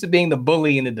 when you're used to being the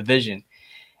bully in the division,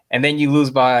 and then you lose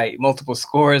by multiple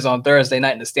scores on Thursday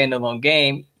night in the standalone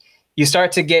game, you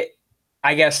start to get,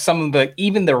 I guess,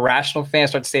 even the rational fans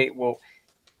start to say, well,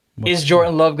 is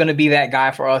Jordan Love going to be that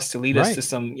guy for us to lead us to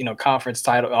some, conference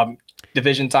title,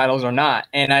 division titles or not?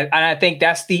 And I think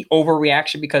that's the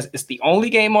overreaction because it's the only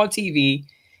game on TV.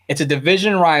 It's a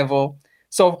division rival.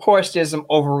 So, of course, there's some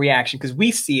overreaction because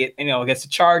we see it, against the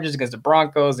Chargers, against the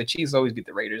Broncos. The Chiefs always beat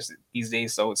the Raiders these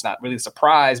days, so it's not really a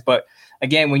surprise. But,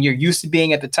 again, when you're used to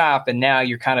being at the top and now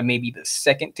you're kind of maybe the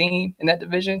second team in that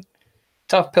division,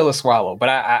 tough pill to swallow. But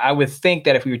I would think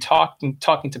that if we were talking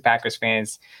to Packers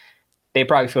fans, they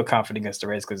probably feel confident against the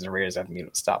Raiders because the Raiders have been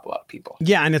able to stop a lot of people.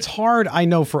 Yeah, and it's hard, I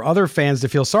know, for other fans to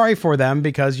feel sorry for them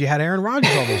because you had Aaron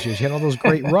Rodgers all those years. You had all those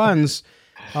great runs,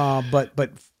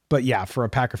 But yeah, for a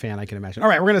Packer fan, I can imagine. All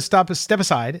right, we're going to step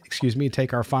aside,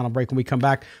 take our final break. When we come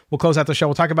back, we'll close out the show.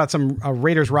 We'll talk about some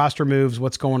Raiders roster moves,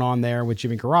 what's going on there with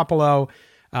Jimmy Garoppolo,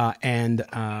 and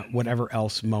whatever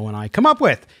else Mo and I come up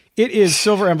with. It is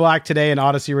Silver and Black today, an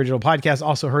Odyssey original podcast,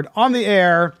 also heard on the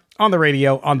air, on the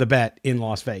radio, on the Bet in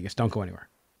Las Vegas. Don't go anywhere.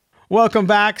 Welcome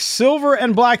back. Silver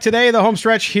and Black today, the home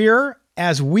stretch here,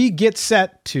 as we get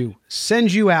set to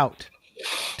send you out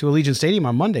to Allegiant Stadium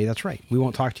on Monday. That's right. We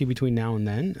won't talk to you between now and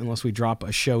then unless we drop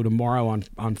a show tomorrow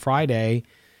on Friday.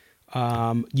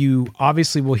 You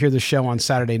obviously will hear the show on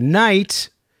Saturday night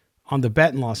on the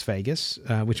Bet in Las Vegas,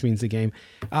 which means the game.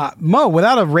 Mo,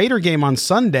 without a Raider game on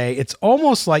Sunday, it's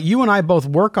almost like you and I both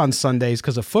work on Sundays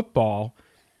because of football,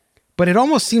 but it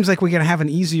almost seems like we're going to have an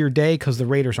easier day because the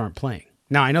Raiders aren't playing.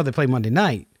 Now, I know they play Monday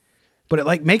night, but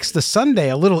it makes the Sunday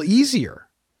a little easier.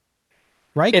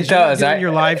 Right? It does. You're not doing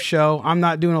your live show. I'm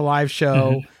not doing a live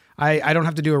show. Mm-hmm. I don't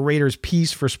have to do a Raiders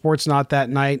piece for Sports Not that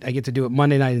night. I get to do it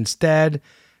Monday night instead.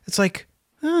 It's a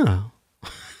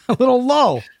little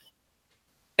low.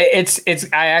 It's.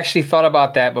 I actually thought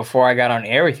about that before I got on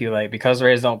air with you. Because the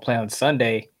Raiders don't play on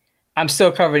Sunday, I'm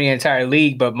still covering the entire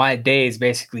league, but my day is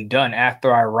basically done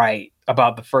after I write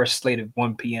about the first slate of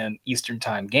 1 p.m. Eastern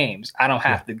time games. I don't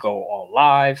have to go all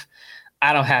live.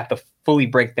 I don't have to fully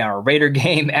break down a Raider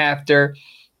game after,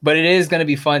 but it is going to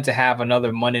be fun to have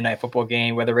another Monday Night Football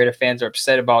game, whether Raider fans are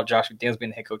upset about Josh McDaniels being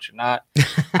the head coach or not.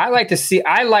 I like to see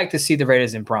the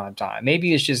Raiders in prime time.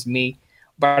 Maybe it's just me,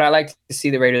 but I like to see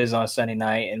the Raiders on Sunday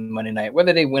night and Monday night.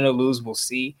 Whether they win or lose, we'll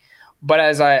see. But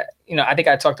as I think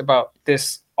I talked about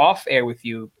this off air with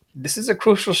you, this is a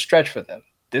crucial stretch for them.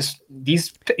 These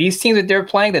teams that they're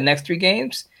playing the next 3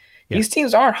 games, these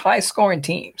teams aren't high-scoring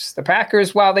teams. The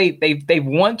Packers, while they've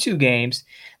won 2 games,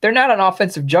 they're not an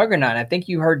offensive juggernaut. I think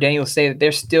you heard Daniel say that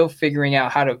they're still figuring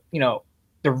out how to,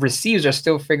 the receivers are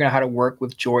still figuring out how to work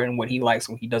with Jordan, what he likes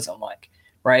and what he doesn't like,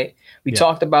 right? We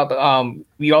talked about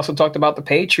we also talked about the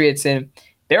Patriots, and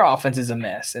their offense is a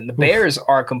mess, and the Bears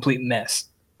are a complete mess,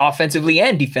 offensively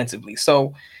and defensively.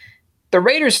 So the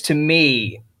Raiders, to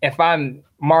me, if I'm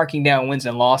marking down wins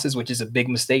and losses, which is a big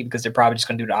mistake because they're probably just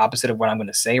going to do the opposite of what I'm going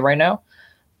to say right now,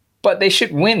 but they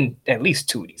should win at least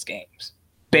 2 of these games.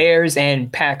 Bears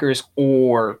and Packers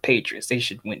or Patriots, they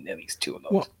should win at least 2 of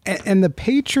those. Well, and the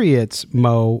Patriots,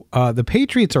 Mo, the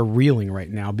Patriots are reeling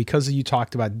right now because you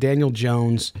talked about Daniel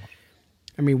Jones.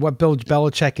 I mean, what Bill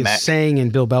Belichick is saying in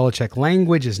Bill Belichick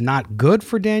language is not good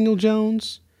for Daniel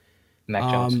Jones.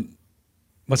 Mac Jones.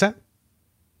 What's that?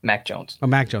 Mac Jones. Oh,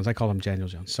 Mac Jones. I call him Daniel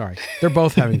Jones. Sorry. They're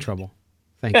both having trouble.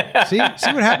 Thank you. See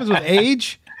what happens with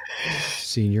age?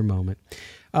 Senior moment.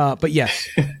 But yes.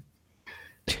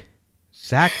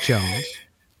 Zach Jones,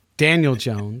 Daniel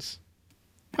Jones.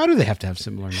 How do they have to have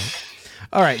similar names?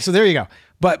 All right, so there you go.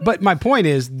 But my point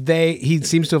is, he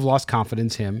seems to have lost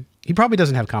confidence. He probably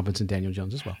doesn't have confidence in Daniel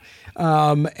Jones as well.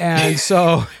 And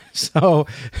so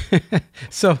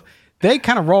they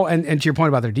kind of roll. And to your point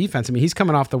about their defense, I mean, he's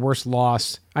coming off the worst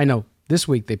loss. I know this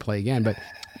week they play again, but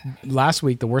last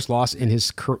week the worst loss in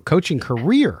his coaching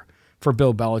career for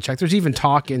Bill Belichick. There's even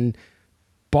talk in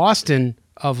Boston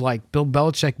of like Bill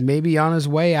Belichick maybe on his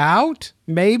way out.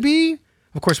 Maybe.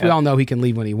 Of course, we all know he can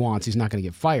leave when he wants. He's not going to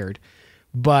get fired.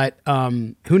 But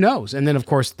who knows? And then, of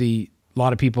course, a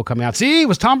lot of people coming out, see, it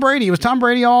was Tom Brady. It was Tom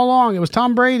Brady all along. It was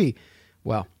Tom Brady.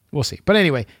 Well, we'll see. But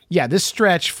anyway, yeah, this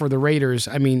stretch for the Raiders,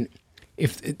 I mean,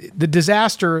 if the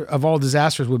disaster of all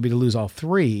disasters would be to lose all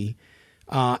three,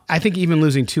 I think even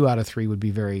losing 2 out of 3 would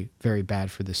be very, very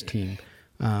bad for this team.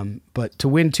 But to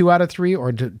win 2 out of 3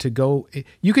 or to go,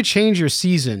 you could change your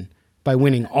season by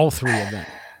winning all 3 of them.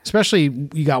 Especially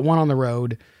you got one on the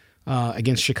road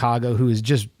against Chicago, who is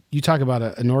just, you talk about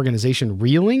an organization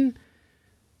reeling.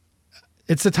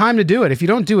 It's the time to do it. If you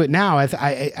don't do it now,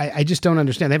 I just don't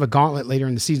understand. They have a gauntlet later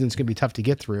in the season. It's going to be tough to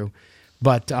get through.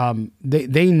 But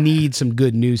they need some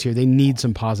good news here. They need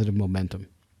some positive momentum.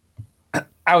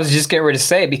 I was just getting ready to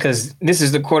say, because this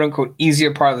is the quote-unquote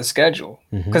easier part of the schedule.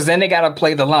 Because then they got to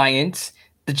play the Lions,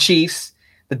 the Chiefs,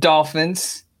 the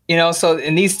Dolphins,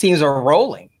 and these teams are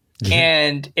rolling.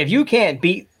 And if you can't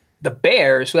beat the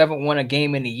Bears, who haven't won a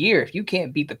game in a year, if you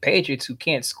can't beat the Patriots, who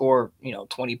can't score,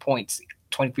 20 points,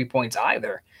 23 points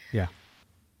either,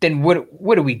 then what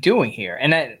are we doing here?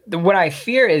 And what I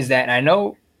fear is that, and I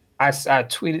know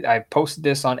I posted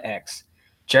this on X.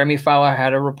 Jeremy Fowler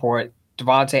had a report,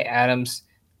 Davante Adams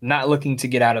not looking to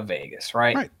get out of Vegas,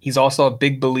 right? He's also a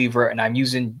big believer, and I'm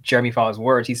using Jeremy Fowler's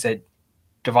words. He said,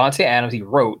 Davante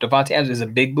Adams is a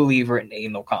big believer in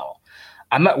Aiden O'Connell.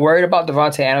 I'm not worried about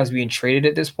Davante Adams being traded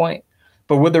at this point,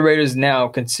 but would the Raiders now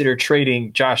consider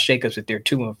trading Josh Jacobs if they're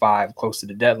 2-5 close to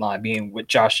the deadline, being what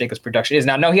Josh Jacobs' production is?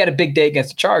 Now, I know he had a big day against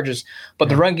the Chargers, but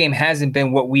the run game hasn't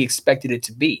been what we expected it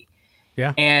to be.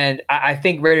 Yeah. And I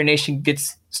think Raider Nation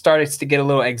starts to get a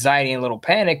little anxiety and a little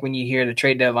panic when you hear the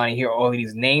trade deadline, you hear all of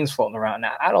these names floating around.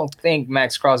 Now, I don't think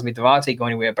Max Crosby, Davante go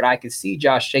anywhere, but I could see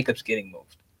Josh Jacobs getting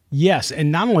moved. Yes,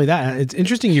 and not only that, it's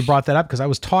interesting you brought that up because I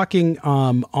was talking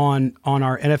on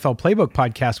our NFL Playbook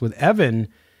podcast with Evan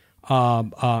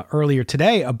earlier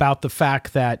today about the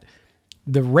fact that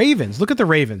the Ravens, look at the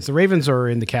Ravens. The Ravens are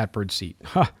in the catbird seat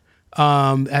at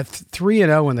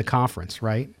 3-0 in the conference,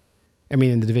 right? I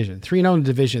mean, in the division. 3-0 in the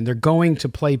division. They're going to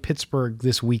play Pittsburgh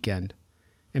this weekend.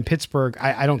 And Pittsburgh,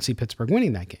 I don't see Pittsburgh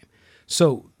winning that game.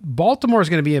 So Baltimore is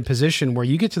going to be in a position where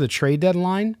you get to the trade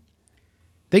deadline,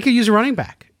 they could use a running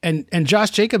back. And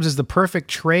Josh Jacobs is the perfect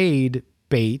trade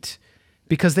bait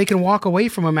because they can walk away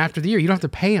from him after the year. You don't have to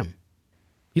pay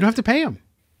him.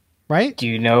 Right? Do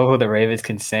you know who the Ravens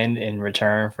can send in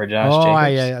return for Josh Jacobs? Oh,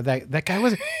 yeah. That guy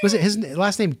was it his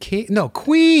last name King? No,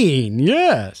 Queen.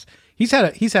 Yes. He's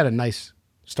had a nice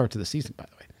start to the season, by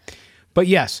the way. But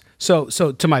yes, so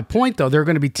to my point though, there are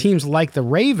going to be teams like the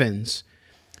Ravens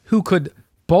who could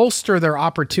bolster their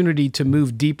opportunity to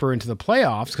move deeper into the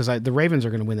playoffs because the Ravens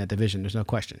are going to win that division. There's no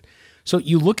question. So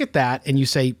you look at that and you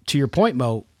say, to your point,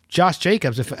 Mo, Josh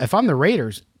Jacobs, if I'm the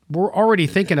Raiders, we're already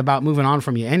thinking about moving on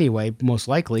from you anyway, most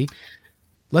likely.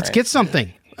 Let's get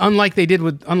something. Unlike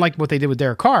what they did with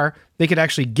Derek Carr, they could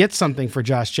actually get something for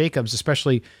Josh Jacobs,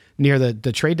 especially near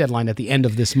the trade deadline at the end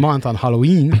of this month on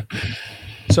Halloween.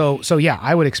 So yeah,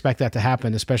 I would expect that to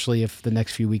happen, especially if the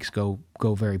next few weeks go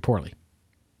very poorly.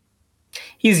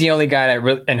 He's the only guy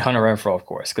that and Hunter Renfrow, of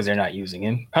course, because they're not using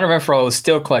him. Hunter Renfrow is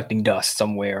still collecting dust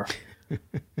somewhere,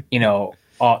 in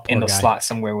the slot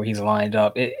somewhere where he's lined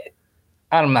up.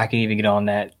 I'm not going to even get on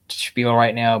that spiel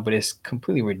right now, but it's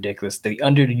completely ridiculous. The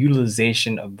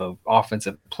underutilization of the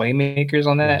offensive playmakers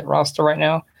on that roster right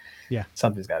now,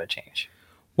 something's got to change.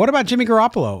 What about Jimmy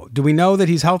Garoppolo? Do we know that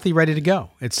he's healthy, ready to go?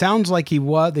 It sounds like he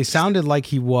was. They sounded like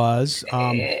he was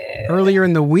earlier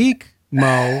in the week,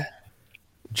 Mo.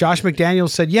 Josh McDaniels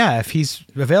said, "Yeah, if he's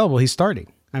available, he's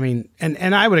starting." I mean,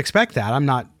 and I would expect that. I'm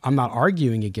not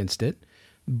arguing against it,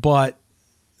 but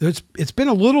it's been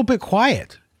a little bit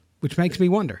quiet, which makes me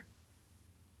wonder.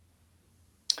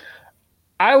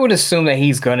 I would assume that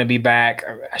he's going to be back.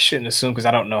 I shouldn't assume because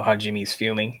I don't know how Jimmy's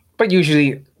feeling. But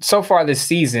usually, so far this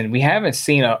season, we haven't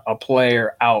seen a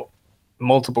player out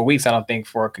multiple weeks, I don't think,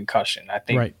 for a concussion. I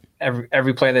think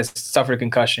every player that's suffered a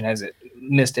concussion has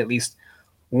missed at least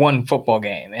one football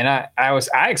game. And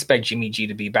I expect Jimmy G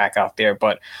to be back out there.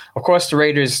 But, of course, the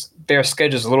Raiders, their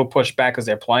schedule's a little pushed back because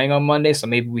they're playing on Monday, so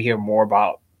maybe we hear more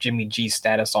about Jimmy G's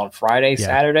status on Friday,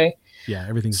 Saturday. Yeah,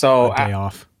 everything's a day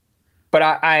off. But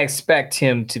I expect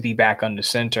him to be back under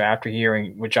center after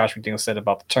hearing what Josh McDaniels said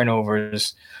about the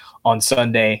turnovers on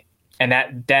Sunday. And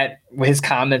that his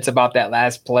comments about that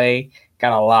last play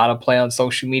got a lot of play on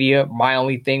social media. My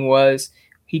only thing was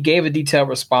he gave a detailed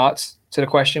response to the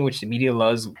question, which the media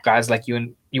loves. Guys like you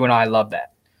and I love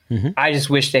that. Mm-hmm. I just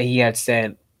wish that he had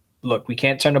said, look, we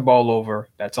can't turn the ball over.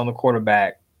 That's on the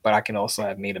quarterback, but I can also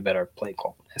have made a better play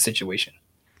call in that situation.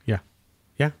 Yeah.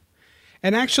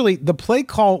 And actually, the play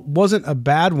call wasn't a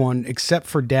bad one except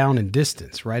for down and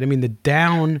distance, right? I mean, the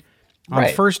down on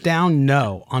first down,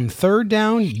 no. On third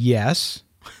down, yes.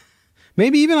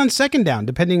 Maybe even on second down,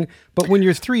 depending. But when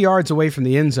you're 3 yards away from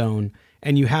the end zone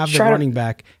and you have the running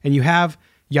back and you have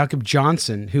Jakob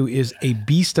Johnson, who is a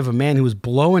beast of a man who was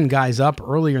blowing guys up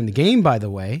earlier in the game, by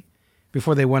the way,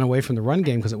 before they went away from the run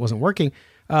game because it wasn't working,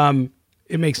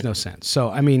 it makes no sense. So,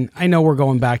 I mean, I know we're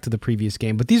going back to the previous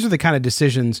game, but these are the kind of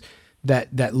decisions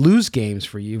that lose games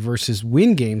for you versus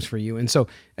win games for you. And so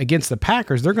against the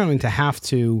Packers, they're going to have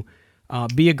to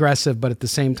be aggressive, but at the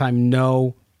same time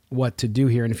know what to do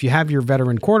here. And if you have your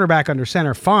veteran quarterback under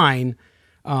center, fine.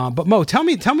 But Mo, tell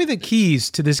me the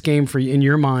keys to this game for you in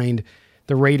your mind,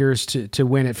 the Raiders to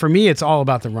win it. For me, it's all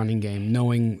about the running game,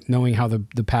 knowing how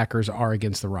the Packers are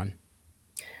against the run.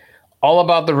 All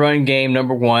about the run game,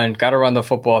 number one. Got to run the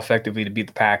football effectively to beat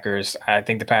the Packers. I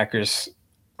think the Packers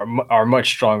are much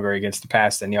stronger against the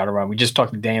pass than the auto run. We just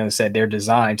talked to Daniel and said they're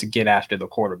designed to get after the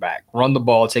quarterback, run the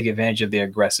ball, take advantage of their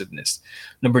aggressiveness.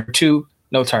 Number two,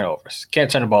 no turnovers. Can't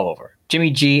turn the ball over.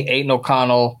 Jimmy G, Aiden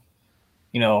O'Connell,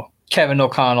 Kevin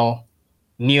O'Connell,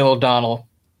 Neil O'Donnell,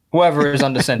 whoever is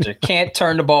under center, can't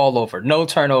turn the ball over. No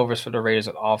turnovers for the Raiders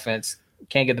on offense.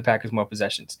 Can't get the Packers more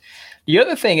possessions. The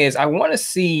other thing is I want to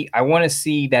see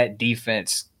that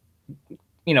defense,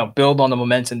 build on the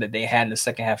momentum that they had in the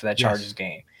second half of that Chargers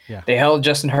game. Yeah. They held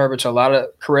Justin Herbert to a lot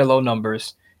of career low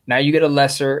numbers. Now you get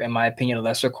in my opinion, a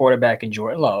lesser quarterback in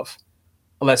Jordan Love,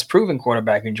 a less proven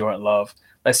quarterback in Jordan Love.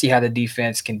 Let's see how the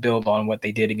defense can build on what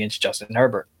they did against Justin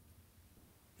Herbert.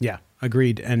 Yeah,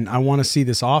 agreed. And I want to see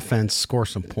this offense score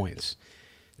some points.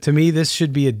 To me, this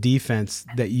should be a defense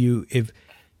that you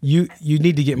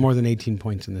need to get more than 18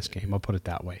 points in this game. I'll put it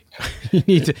that way. you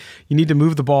need to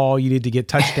move the ball. You need to get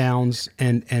touchdowns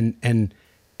and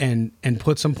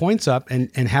put some points up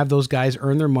and have those guys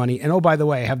earn their money. And oh, by the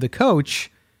way, have the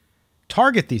coach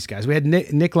target these guys. We had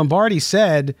Nick Lombardi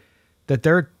said that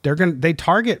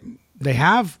they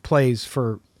have plays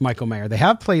for Michael Mayer. They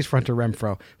have plays for Hunter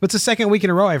Renfrow. But it's the second week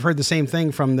in a row I've heard the same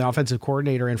thing from the offensive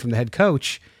coordinator and from the head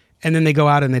coach, and then they go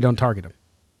out and they don't target him.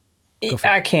 You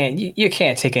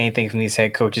can't take anything from these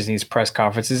head coaches in these press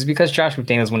conferences because Josh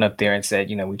McDaniels went up there and said,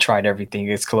 we tried everything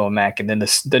against Khalil Mack, and then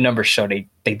the numbers show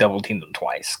they double teamed them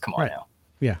twice. Come on now.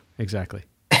 Yeah, exactly.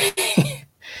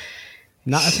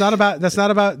 That's not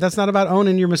about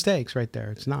owning your mistakes right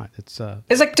there. It's not. It's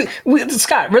like,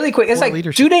 Scott, really quick. It's like,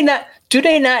 leadership. Do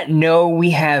they not know we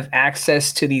have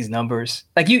access to these numbers?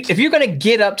 Like if you're going to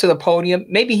get up to the podium,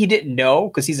 maybe he didn't know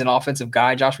because he's an offensive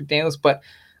guy, Josh McDaniels, but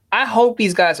I hope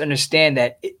these guys understand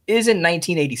that it isn't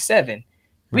 1987. Right.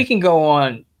 We can go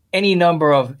on any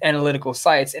number of analytical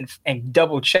sites and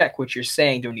double check what you're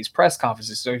saying during these press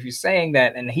conferences. So if you're saying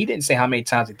that, and he didn't say how many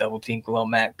times they double teamed Khalil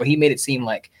Mack, but he made it seem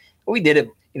like we did it,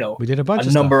 we did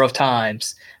a number of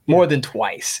times, more than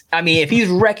twice. I mean, if he's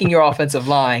wrecking your offensive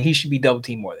line, he should be double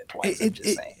teamed more than twice.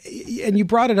 And you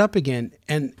brought it up again,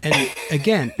 and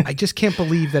again, I just can't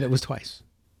believe that it was twice.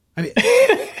 I mean.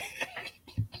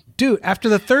 Dude, after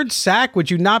the third sack,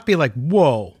 would you not be like,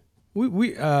 "Whoa,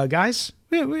 we guys,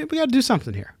 we got to do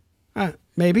something here"?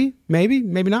 Maybe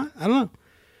not. I don't know.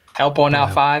 Help on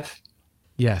out 5.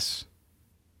 Yes.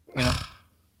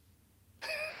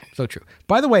 So true.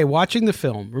 By the way, watching the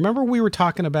film, remember we were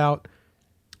talking about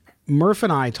Murph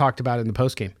and I talked about it in the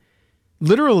postgame.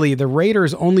 Literally, the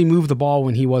Raiders only moved the ball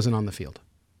when he wasn't on the field.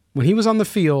 When he was on the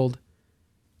field,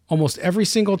 almost every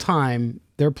single time,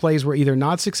 their plays were either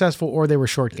not successful or they were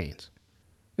short gains.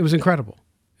 It was incredible.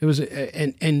 It was,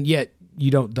 and yet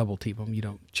you don't double team them, you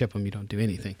don't chip them, you don't do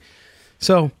anything.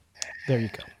 So there you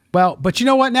go. Well, but you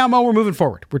know what? Now, Mo, we're moving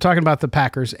forward. We're talking about the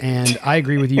Packers, and I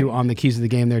agree with you on the keys of the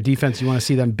game. Their defense, you want to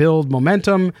see them build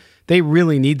momentum. They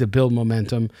really need to build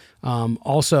momentum.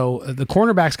 Also, the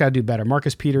cornerbacks got to do better.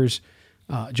 Marcus Peters,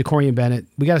 Jacorian Bennett,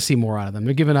 we got to see more out of them.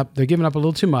 They're giving up a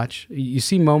little too much. You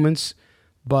see moments,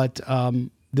 but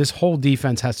this whole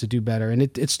defense has to do better. And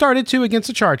it started to against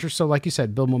the Chargers. So like you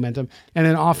said, build momentum. And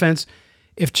then offense,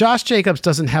 if Josh Jacobs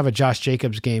doesn't have a Josh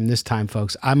Jacobs game this time,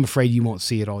 folks, I'm afraid you won't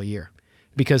see it all year,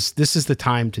 because this is the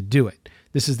time to do it.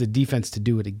 This is the defense to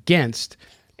do it against.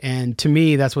 And to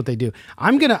me, that's what they do.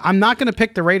 I'm not gonna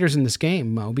pick the Raiders in this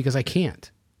game, Mo, because I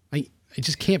can't. I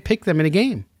just can't pick them in a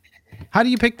game. How do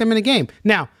you pick them in a game?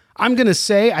 Now, I'm gonna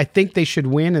say I think they should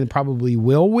win and probably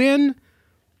will win,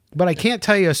 but I can't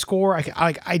tell you a score.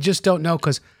 I just don't know,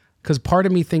 because part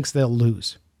of me thinks they'll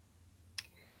lose.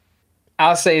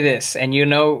 I'll say this, and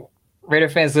Raider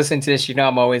fans listen to this,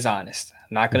 I'm always honest.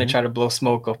 I'm not going to try to blow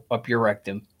smoke up your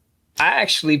rectum. I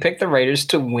actually picked the Raiders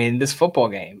to win this football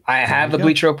game. I have the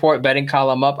Bleacher Report betting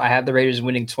column up. I have the Raiders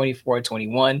winning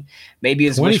 24-21. Maybe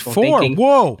it's wishful thinking.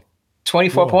 Whoa.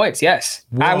 24 points, yes.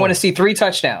 Whoa. I want to see 3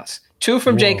 touchdowns. 2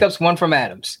 from Jacobs, 1 from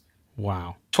Adams.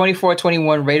 Wow.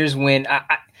 24-21, Raiders win.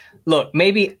 Look,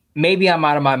 maybe I'm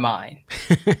out of my mind.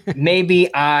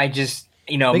 Maybe I just,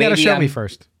 they got to show me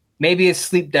first. Maybe it's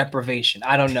sleep deprivation.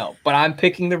 I don't know. But I'm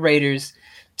picking the Raiders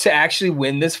to actually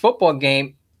win this football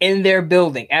game in their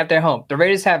building, at their home. The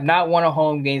Raiders have not won a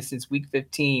home game since week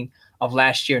 15 of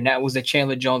last year, and that was the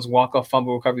Chandler Jones walk-off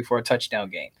fumble recovery for a touchdown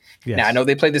game. Yes. Now, I know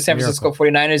they played the San Francisco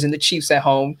 49ers and the Chiefs at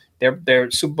home.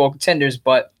 They're Super Bowl contenders,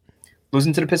 but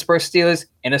losing to the Pittsburgh Steelers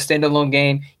in a standalone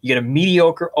game, you get a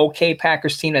mediocre, okay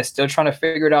Packers team that's still trying to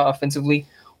figure it out offensively.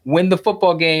 Win the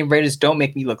football game. Raiders, don't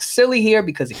make me look silly here,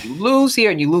 because if you lose here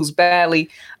and you lose badly,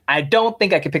 I don't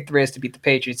think I can pick the Raiders to beat the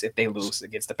Patriots if they lose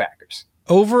against the Packers.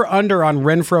 Over under on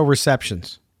Renfrow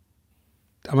receptions.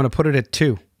 I'm going to put it at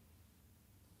 2.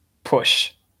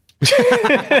 Push.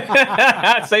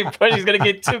 I'd say push. He's going to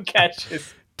get 2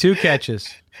 catches. 2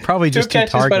 catches. Probably just 2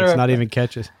 targets, not even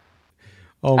catches.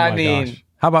 Oh my gosh.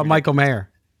 How about Michael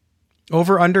Mayer?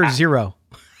 Over under 0.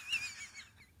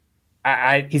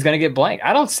 He's going to get blank.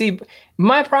 I don't see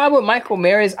my problem with Michael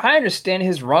Mayer is I understand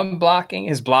his run blocking,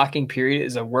 his blocking period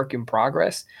is a work in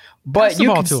progress, but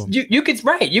you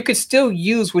could still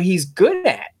use what he's good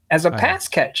at as a pass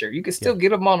catcher. You could still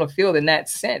get him on the field in that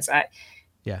sense.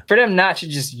 For them not to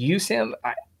just use him,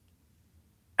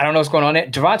 I don't know what's going on there.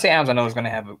 Davante Adams, I know, is going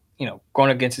to have going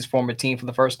against his former team for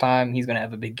the first time. He's going to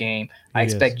have a big game. I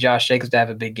expect Josh Jacobs to have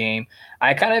a big game.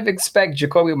 I kind of expect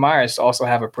Jacoby Myers to also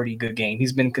have a pretty good game.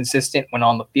 He's been consistent when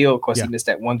on the field. Of course, he missed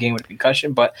that one game with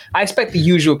concussion, but I expect the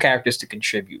usual characters to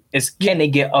contribute. Can they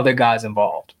get other guys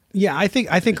involved? Yeah, I think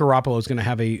Garoppolo is going to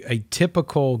have a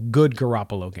typical good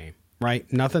Garoppolo game,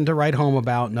 right? Nothing to write home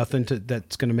about, nothing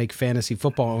that's going to make fantasy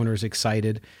football owners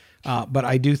excited. But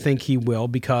I do think he will,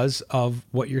 because of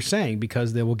what you're saying,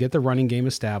 because they will get the running game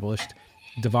established.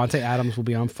 Davante Adams will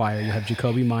be on fire. You have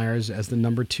Jacoby Myers as the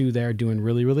number 2 there, doing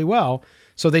really, really well.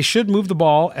 So they should move the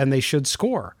ball and they should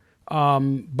score.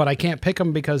 But I can't pick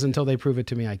them, because until they prove it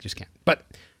to me, I just can't. But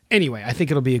anyway, I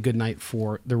think it'll be a good night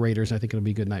for the Raiders. I think it'll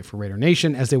be a good night for Raider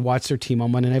Nation as they watch their team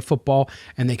on Monday Night Football,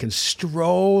 and they can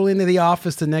stroll into the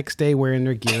office the next day wearing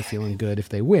their gear, feeling good if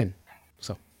they win.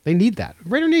 So they need that.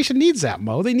 Raider Nation needs that,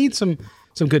 Mo. They need some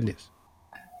good news.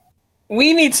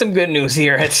 We need some good news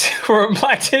here at We're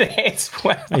Black today as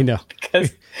well. I know.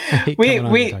 Because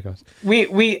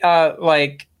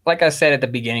like I said at the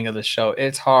beginning of the show,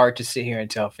 it's hard to sit here and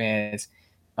tell fans,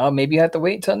 oh, maybe you have to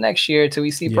wait until next year till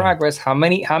we see progress. How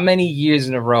many years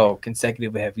in a row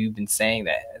consecutively have you been saying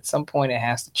that? At some point it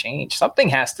has to change. Something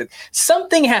has to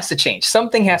change.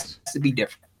 Something has to be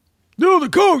different. No, the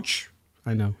coach.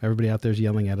 I know. Everybody out there is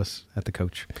yelling at us at the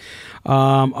coach.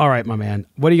 All right, my man.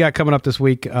 What do you got coming up this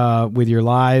week with your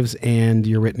lives and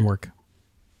your written work?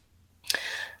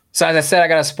 So as I said, I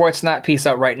got a Sports Knot piece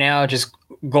out right now, just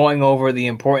going over the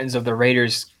importance of the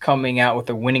Raiders coming out with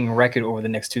a winning record over the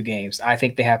next 2 games. I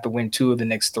think they have to win 2 of the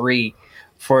next 3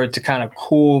 for it to kind of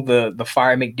cool the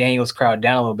Fire McDaniels crowd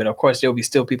down a little bit. Of course, there'll be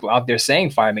still people out there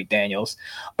saying Fire McDaniels,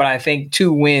 but I think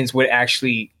 2 wins would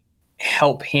actually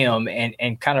help him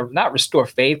and kind of not restore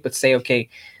faith, but say, okay,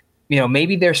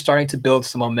 maybe they're starting to build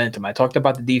some momentum. I talked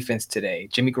about the defense today.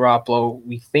 Jimmy Garoppolo,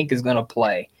 we think, is going to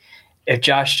play. If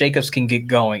Josh Jacobs can get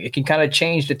going, it can kind of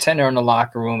change the tenor in the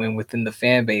locker room and within the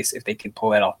fan base if they can pull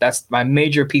that off. That's my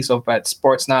major piece of at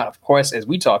Sports Knot. Of course, as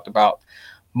we talked about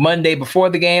Monday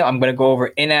before the game, I'm going to go over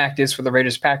inactives for the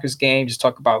Raiders-Packers game, just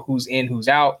talk about who's in, who's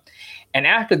out. And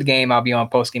after the game, I'll be on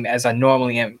postgame as I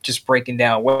normally am, just breaking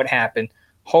down what happened.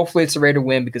 Hopefully it's a Raider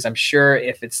win, because I'm sure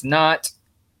if it's not,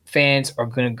 fans are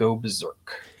going to go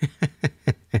berserk.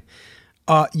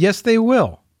 Yes, they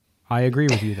will. I agree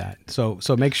with you that. So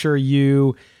make sure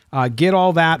you get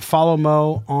all that. Follow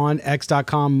Mo on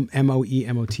x.com,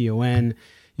 MOEMOTON.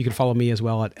 You can follow me as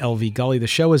well at LV Gully. The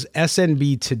show is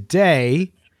SNB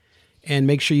Today. And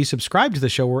make sure you subscribe to the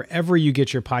show wherever you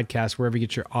get your podcast, wherever you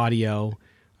get your audio.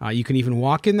 You can even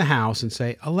walk in the house and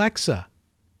say, Alexa,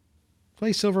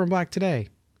 play Silver and Black Today.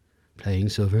 Playing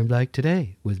Silver and Black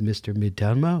Today with Mr.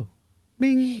 Midtown Mo.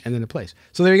 Bing. And then it plays.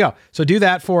 So there you go. So do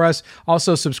that for us.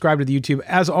 Also subscribe to the YouTube.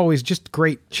 As always, just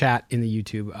great chat in the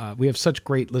YouTube. We have such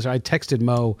great listeners. I texted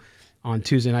Mo on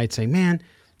Tuesday night saying, man,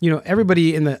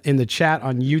 everybody in the chat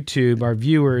on YouTube, our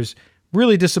viewers,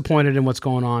 really disappointed in what's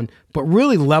going on, but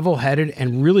really level-headed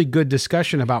and really good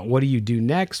discussion about what do you do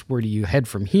next? Where do you head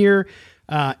from here?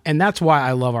 And that's why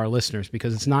I love our listeners,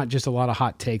 because it's not just a lot of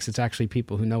hot takes. It's actually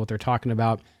people who know what they're talking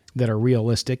about that are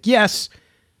realistic. Yes,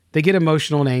 they get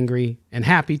emotional and angry and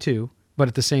happy too, but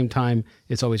at the same time,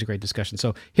 it's always a great discussion.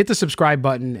 So hit the subscribe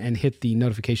button and hit the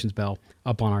notifications bell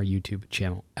up on our YouTube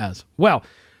channel as well.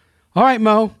 All right,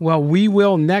 Mo. Well, we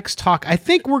will next talk. I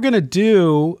think we're going to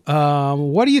do,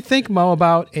 what do you think, Mo,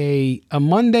 about a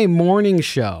Monday morning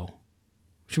show?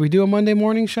 Should we do a Monday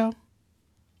morning show?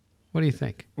 What do you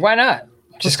think? Why not?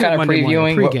 Just kind of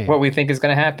previewing what we think is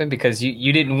going to happen, because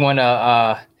you didn't want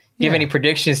to give any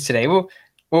predictions today. We'll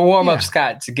warm up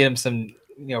Scott to get him some,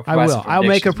 I will. I'll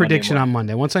make a prediction on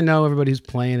Monday once I know everybody's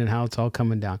playing and how it's all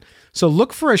coming down. So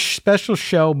look for a special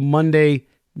show Monday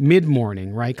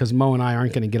mid-morning, right? Because Mo and I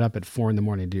aren't going to get up at 4 a.m.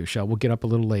 to do a show. We'll get up a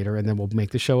little later, and then we'll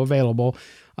make the show available.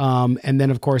 And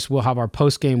then, of course, we'll have our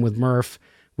post-game with Murph,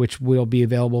 which will be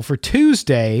available for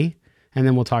Tuesday. And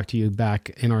then we'll talk to you back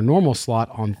in our normal slot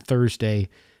on Thursday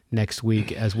next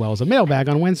week, as well as a mailbag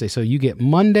on Wednesday. So you get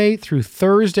Monday through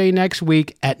Thursday next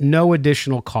week at no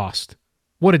additional cost.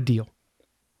 What a deal.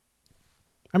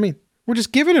 I mean, we're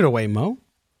just giving it away, Mo.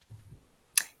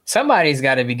 Somebody's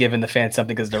got to be giving the fans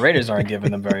something, because the Raiders aren't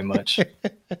giving them very much.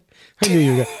 I knew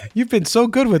you were gonna, you've been so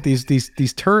good with these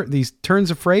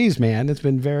turns of phrase, man. It's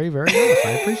been very, very nice. I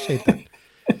appreciate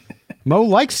that. Mo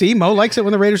likes it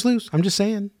when the Raiders lose. I'm just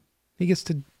saying. He gets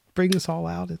to bring this all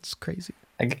out. It's crazy.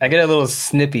 I get a little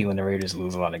snippy when the Raiders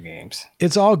lose a lot of games.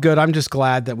 It's all good. I'm just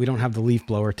glad that we don't have the leaf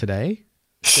blower today.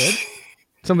 Good.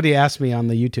 Somebody asked me on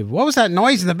the YouTube, what was that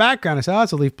noise in the background? I said, oh,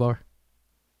 it's a leaf blower.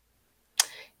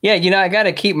 Yeah, I got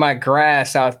to keep my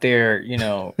grass out there,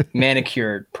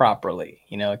 manicured properly.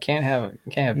 Can't have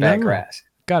bad grass.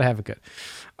 Got to have it good.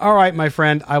 All right, my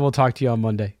friend. I will talk to you on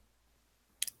Monday.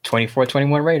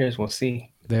 24-21 Raiders. We'll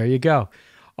see. There you go.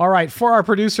 All right. For our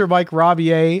producer, Mike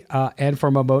Rabier, and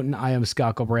for Mo Moten, I am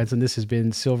Scott Gulbranson. This has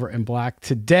been Silver and Black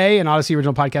Today, an Odyssey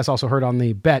original podcast, also heard on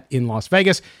the Bet in Las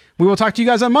Vegas. We will talk to you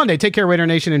guys on Monday. Take care, Raider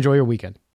Nation. Enjoy your weekend.